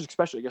Dodgers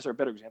especially, I guess are a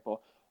better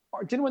example,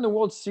 didn't win the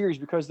World Series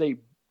because they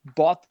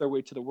bought their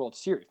way to the World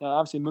Series. Now,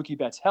 obviously, Mookie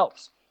Betts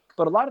helps,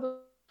 but a lot of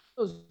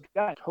those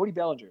guys, Cody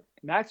Bellinger,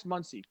 Max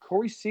Muncy,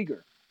 Corey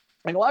Seager,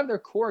 and a lot of their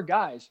core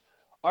guys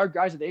are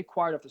guys that they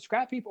acquired off the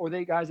scrap heap, or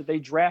they guys that they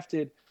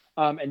drafted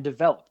and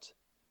developed.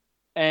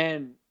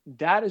 And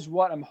that is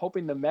what I'm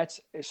hoping the Mets,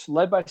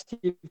 led by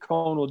Steve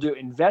Cohen, will do.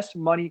 Invest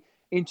money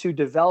into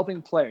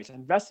developing players,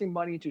 investing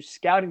money into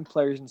scouting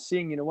players and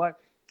seeing,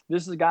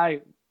 this is a guy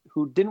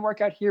who didn't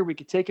work out here. We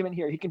could take him in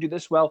here. He can do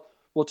this well.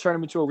 We'll turn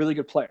him into a really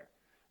good player.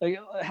 Like,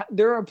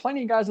 there are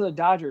plenty of guys in the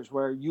Dodgers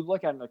where you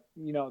look at them,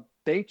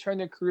 they turn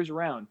their careers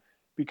around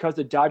because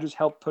the Dodgers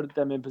helped put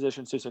them in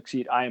positions to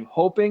succeed. I am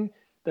hoping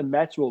the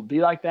Mets will be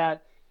like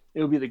that.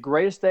 It will be the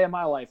greatest day of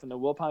my life, and the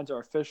Wilpons are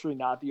officially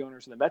not the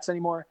owners of the Mets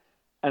anymore.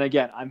 And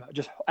again, I'm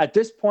just, at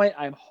this point,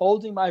 I'm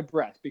holding my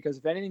breath because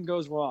if anything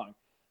goes wrong,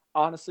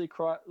 honestly,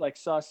 like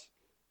Sus,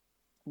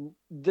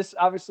 this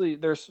obviously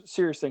there's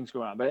serious things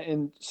going on, but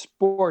in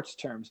sports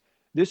terms,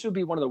 this would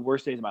be one of the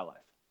worst days of my life.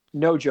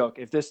 No joke.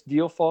 If this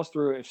deal falls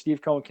through, if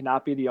Steve Cohen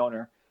cannot be the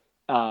owner,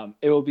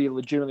 it will be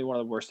legitimately one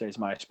of the worst days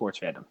of my sports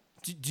fandom.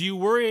 Do you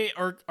worry,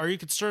 or are you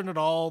concerned at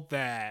all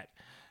that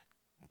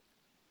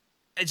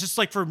it's just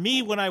like, for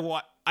me, when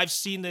I've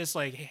seen this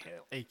like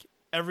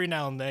every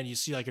now and then you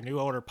see like a new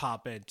owner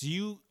pop in.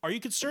 Are you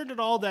concerned at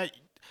all that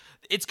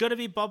it's going to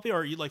be bumpy,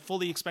 or are you like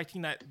fully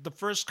expecting that the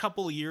first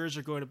couple of years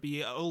are going to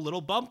be a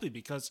little bumpy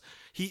because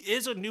he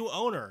is a new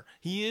owner?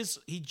 He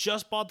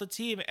just bought the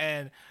team,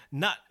 and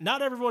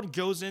not everyone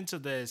goes into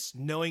this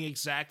knowing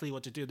exactly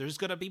what to do. There's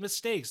going to be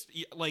mistakes.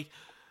 Like,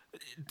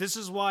 this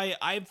is why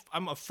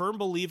I'm a firm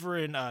believer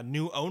in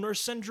new owner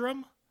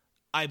syndrome.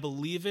 I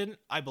believe in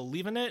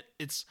it.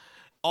 It's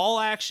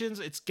all actions.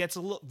 It gets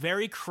a little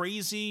very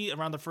crazy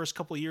around the first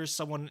couple of years.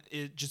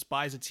 Just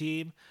buys a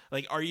team.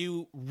 Like, are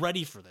you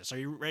ready for this? Are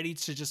you ready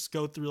to just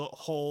go through the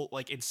whole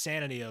like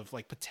insanity of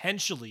like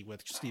potentially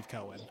with Steve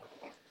Cohen?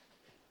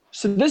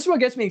 So this is what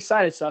gets me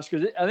excited, Sus,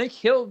 because I think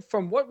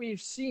from what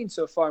we've seen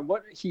so far and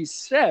what he's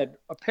said,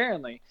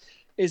 apparently,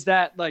 is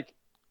that like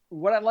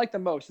what I like the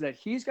most is that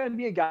he's going to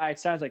be a guy. It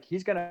sounds like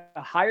he's going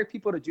to hire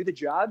people to do the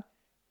job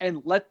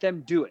and let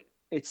them do it.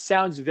 It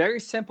sounds very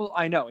simple,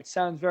 I know. It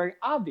sounds very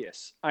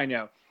obvious, I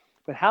know.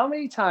 But how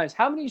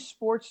many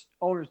sports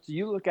owners do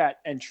you look at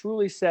and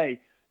truly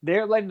say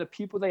they're letting the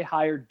people they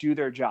hire do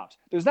their jobs?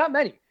 There's not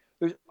many.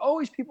 There's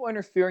always people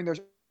interfering. There's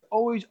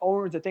always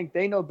owners that think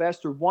they know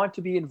best or want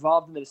to be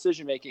involved in the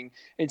decision-making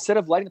instead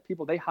of letting the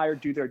people they hire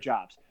do their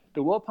jobs.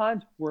 The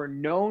Wilpons were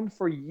known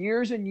for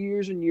years and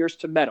years and years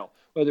to meddle,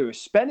 whether it was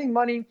spending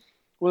money,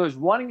 whether it was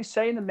wanting a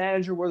say in the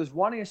manager, whether it was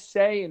wanting a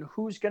say in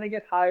who's going to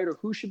get hired or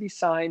who should be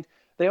signed.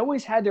 They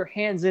always had their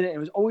hands in it, and it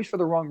was always for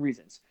the wrong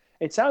reasons.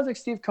 It sounds like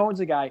Steve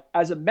Cohen's a guy,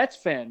 as a Mets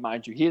fan,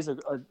 mind you. He is a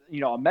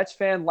Mets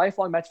fan,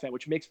 lifelong Mets fan,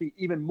 which makes me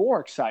even more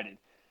excited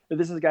that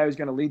this is a guy who's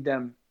going to lead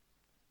them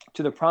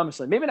to the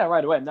promised land. Maybe not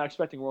right away. I'm not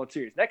expecting World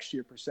Series next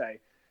year per se,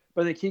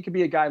 but I think he could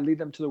be a guy lead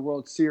them to the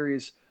World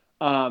Series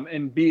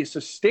and be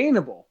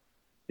sustainable,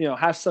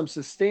 have some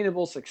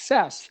sustainable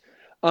success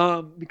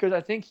because I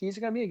think he's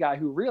going to be a guy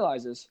who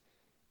realizes –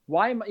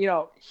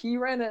 he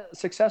ran a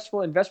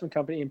successful investment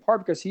company in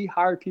part because he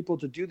hired people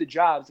to do the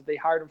jobs that they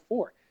hired him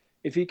for.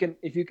 If you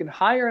can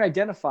hire and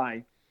identify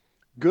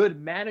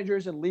good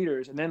managers and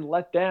leaders and then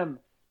let them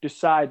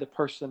decide the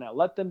personnel,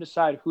 let them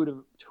decide who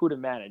to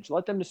manage,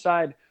 let them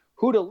decide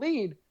who to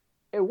lead,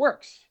 it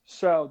works.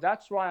 So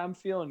that's why I'm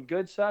feeling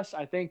good, Sus.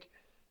 I think,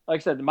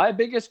 like I said, my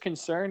biggest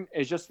concern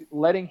is just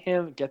letting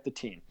him get the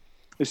team.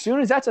 As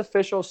soon as that's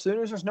official, as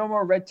soon as there's no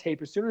more red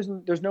tape, as soon as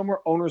there's no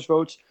more owners'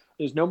 votes,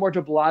 there's no more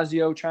de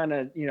Blasio trying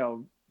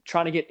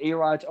to get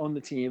A-Rod to own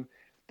the team.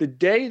 The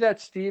day that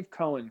Steve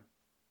Cohen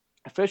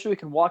officially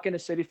can walk into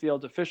Citi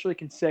Field, officially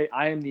can say,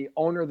 I am the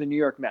owner of the New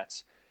York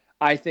Mets,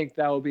 I think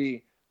that will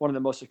be one of the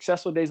most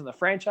successful days in the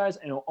franchise,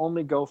 and it'll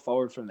only go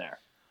forward from there.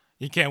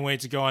 You can't wait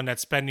to go on that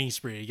spending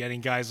spree,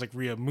 getting guys like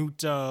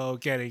Realmuto,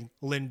 getting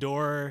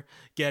Lindor,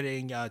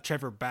 getting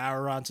Trevor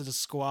Bauer onto the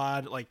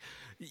squad. Like,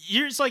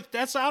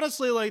 that's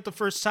honestly like the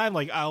first time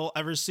like I'll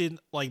ever see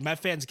like Met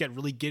fans get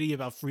really giddy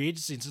about free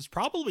agency since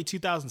probably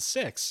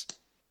 2006.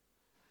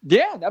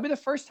 Yeah, that'll be the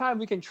first time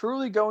we can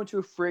truly go into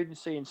a free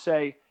agency and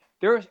say,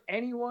 there is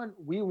anyone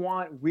we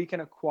want, we can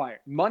acquire.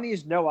 Money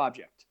is no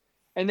object.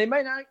 And they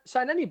might not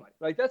sign anybody.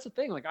 Like, that's the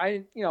thing. Like,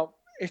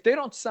 if they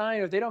don't sign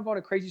or if they don't go on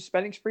a crazy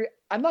spending spree,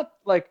 I'm not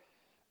like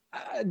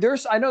I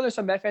know there's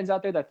some Met fans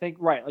out there that think,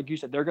 right, like you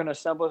said, they're going to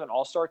assemble an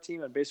all-star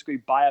team and basically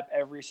buy up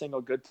every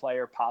single good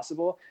player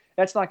possible.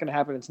 That's not going to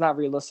happen. It's not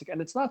realistic,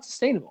 and it's not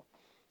sustainable.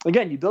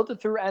 Again, you built it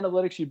through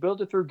analytics. You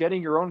built it through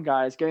getting your own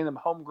guys, getting them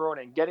homegrown,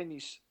 and getting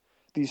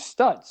these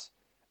studs.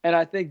 And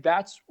I think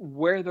that's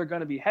where they're going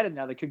to be headed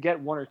now. They could get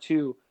one or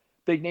two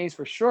big names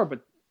for sure,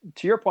 but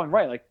to your point,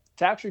 right, like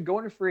to actually go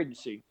into free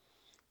agency,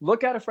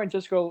 look at a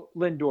Francisco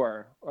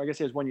Lindor, or I guess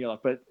he has 1 year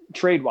left, but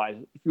trade-wise,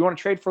 if you want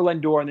to trade for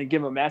Lindor and then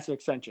give him a massive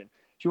extension,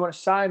 if you want to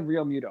sign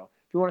Realmuto,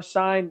 if you want to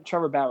sign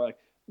Trevor Bauer, like,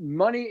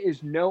 money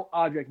is no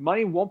object.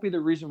 Money won't be the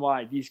reason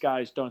why these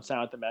guys don't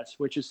sign with the Mets,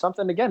 which is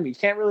something, again, we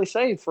can't really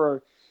say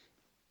for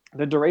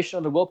the duration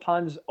of the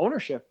Wilpons'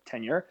 ownership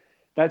tenure.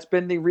 That's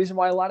been the reason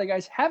why a lot of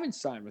guys haven't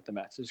signed with the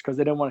Mets, is because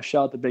they don't want to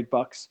shell out the big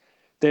bucks.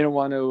 They don't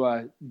want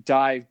to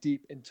dive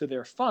deep into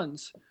their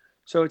funds.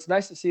 So it's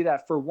nice to see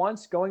that for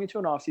once going into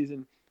an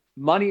offseason,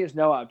 money is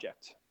no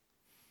object.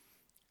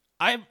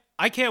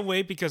 I can't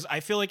wait because I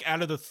feel like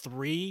out of the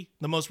three,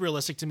 the most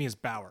realistic to me is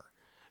Bauer.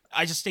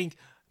 I just think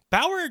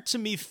Bauer to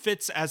me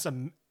fits as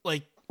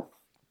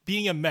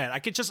being a Met. I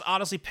could just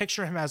honestly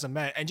picture him as a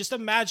Met and just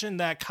imagine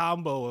that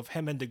combo of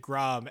him and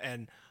DeGrom,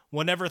 and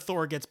whenever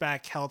Thor gets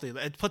back healthy,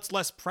 it puts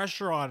less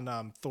pressure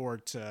on Thor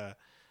to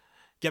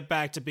get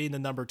back to being the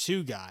number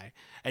 2 guy,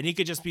 and he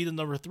could just be the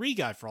number 3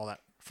 guy for all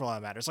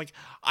that matters. Like,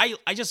 I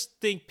just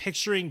think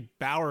picturing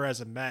Bauer as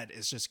a Met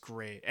is just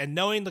great, and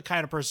knowing the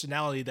kind of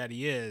personality that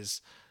he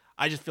is,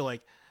 I just feel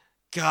like,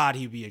 God,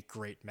 he'd be a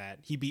great Met.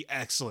 He'd be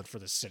excellent for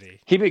the city.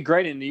 He'd be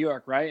great in New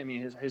York, right? I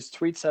mean, his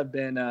tweets have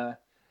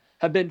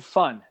been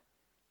fun.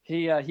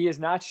 He is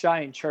not shy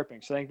in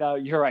chirping, so I think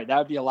that you're right. That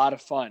would be a lot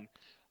of fun,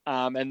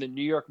 and the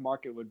New York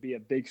market would be a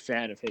big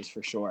fan of his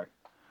for sure.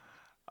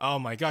 Oh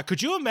my God.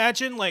 Could you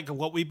imagine like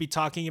what we'd be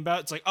talking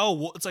about? It's like, oh,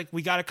 well, it's like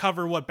we got to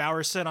cover what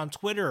Bauer said on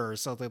Twitter or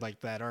something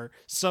like that, or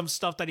some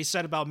stuff that he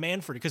said about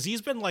Manfred, because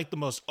he's been like the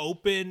most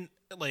open,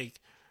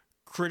 like,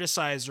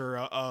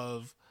 criticizer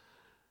of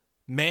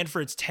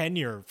Manfred's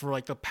tenure for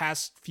like the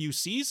past few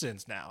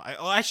seasons now.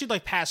 Actually,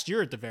 like past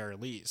year at the very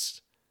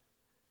least.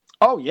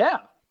 Oh, yeah.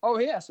 Oh,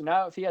 yeah. So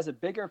now if he has a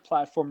bigger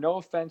platform, no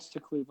offense to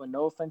Cleveland,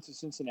 no offense to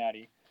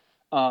Cincinnati,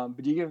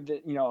 but you give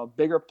it, a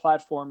bigger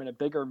platform and a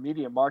bigger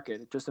media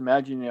market. Just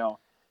imagine,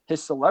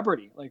 his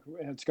celebrity, like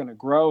it's going to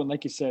grow. And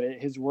like you said,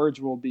 his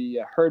words will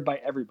be heard by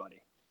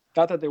everybody.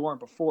 Not that they weren't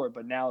before,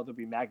 but now they'll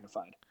be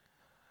magnified.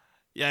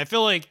 Yeah, I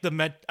feel like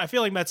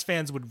Mets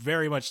fans would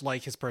very much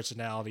like his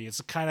personality. It's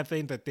the kind of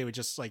thing that they would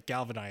just like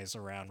galvanize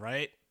around,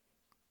 right?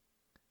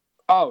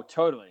 Oh,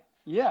 totally.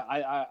 Yeah,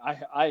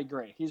 I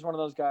agree. He's one of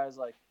those guys.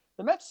 Like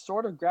the Mets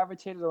sort of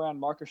gravitated around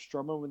Marcus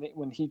Stroman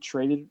when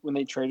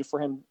they traded for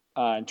him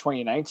in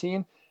 2019,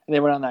 and they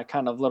went on that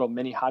kind of little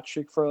mini hot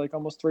streak for like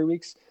almost 3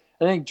 weeks.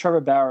 I think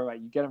Trevor Bauer, right?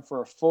 You get him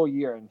for a full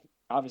year, and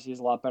obviously he's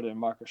a lot better than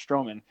Marcus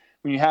Stroman.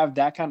 When you have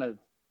that kind of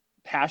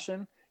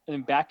passion and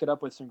then back it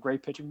up with some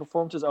great pitching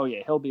performances, oh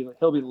yeah, he'll be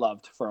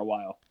loved for a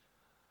while.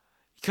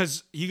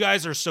 Because you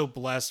guys are so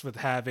blessed with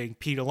having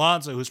Pete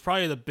Alonso, who's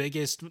probably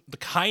the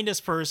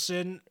kindest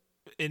person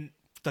in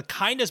the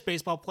kindest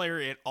baseball player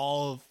in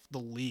all of the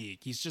league.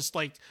 He's just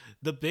like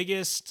the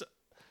biggest,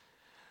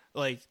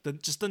 like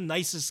just the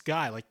nicest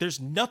guy. Like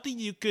there's nothing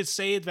you could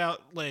say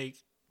about like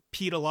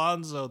Pete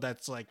Alonso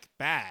that's like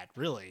bad,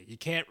 really. You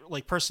can't,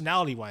 like,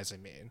 personality wise, I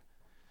mean.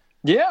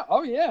 Yeah.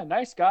 Oh yeah.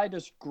 Nice guy.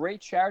 Does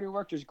great charity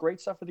work. Does great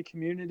stuff for the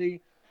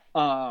community.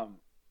 As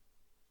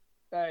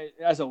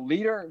a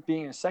leader,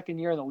 being a second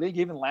year in the league,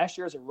 even last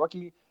year as a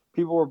rookie,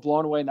 people were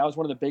blown away. And that was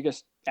one of the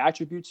biggest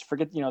attributes.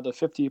 Forget, the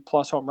 50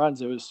 plus home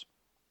runs. It was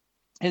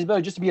his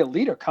ability just to be a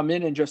leader, come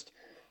in and just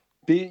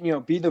be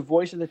the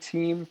voice of the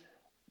team,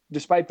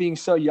 despite being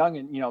so young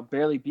and,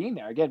 barely being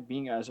there. Again,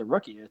 being as a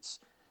rookie,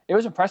 it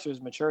was impressive,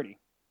 his maturity.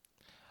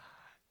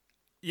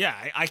 Yeah,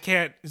 I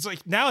can't. It's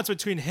like now it's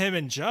between him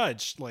and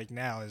Judge. Like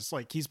now it's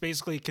like he's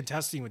basically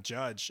contesting with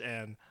Judge,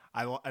 and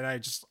I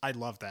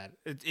love that.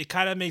 It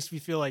kind of makes me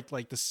feel like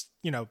this,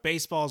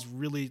 baseball is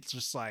really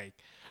just like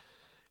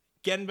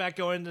getting back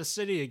going to the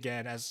city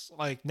again. As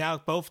like now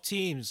both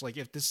teams, like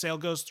if this sale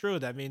goes through,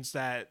 that means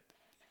that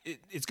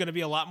it's going to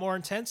be a lot more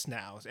intense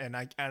now, and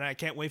I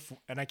can't wait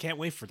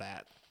for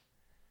that.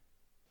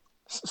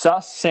 So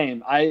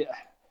same.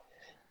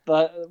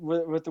 But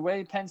with the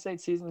way Penn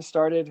State season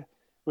started,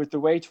 with the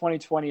way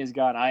 2020 has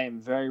gone, I am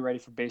very ready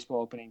for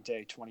baseball opening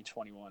day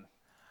 2021.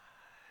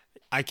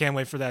 I can't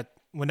wait for that,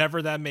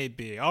 whenever that may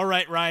be. All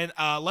right, Ryan,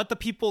 let the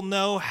people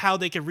know how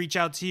they can reach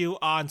out to you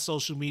on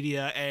social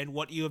media and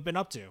what you have been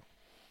up to.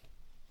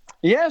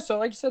 Yeah, so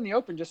like you said in the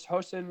open, just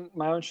hosting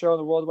my own show on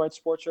the Worldwide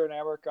Sports Show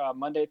Network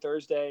Monday,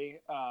 Thursday,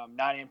 9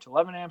 a.m. to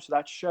 11 a.m. So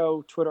that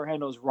show, Twitter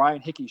handle is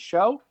Ryan Hickey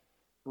Show.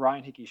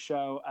 Ryan Hickey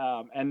Show.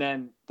 And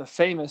then the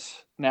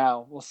famous,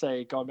 now we'll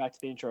say, going back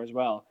to the intro as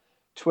well,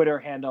 Twitter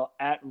handle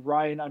at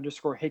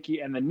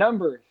Ryan_Hickey and the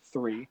number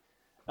 3,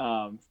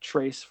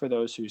 Trace for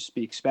those who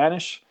speak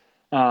Spanish.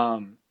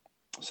 So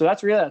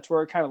that's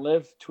where I kind of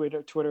live.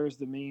 Twitter is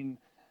the main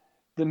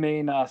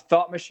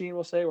thought machine,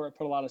 we'll say, where I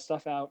put a lot of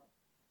stuff out.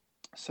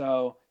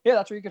 So yeah,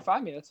 that's where you can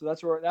find me.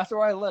 That's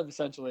where I live,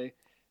 essentially,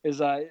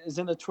 is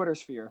in the Twitter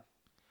sphere.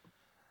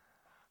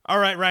 All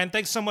right, Ryan,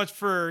 thanks so much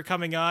for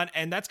coming on.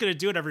 And that's going to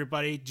do it,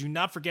 everybody. Do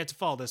not forget to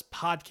follow this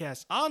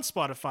podcast on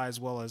Spotify as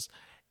well as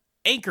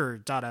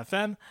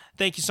Anchor.fm.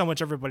 Thank you so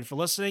much, everybody, for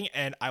listening,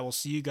 and I will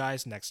see you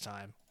guys next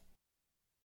time.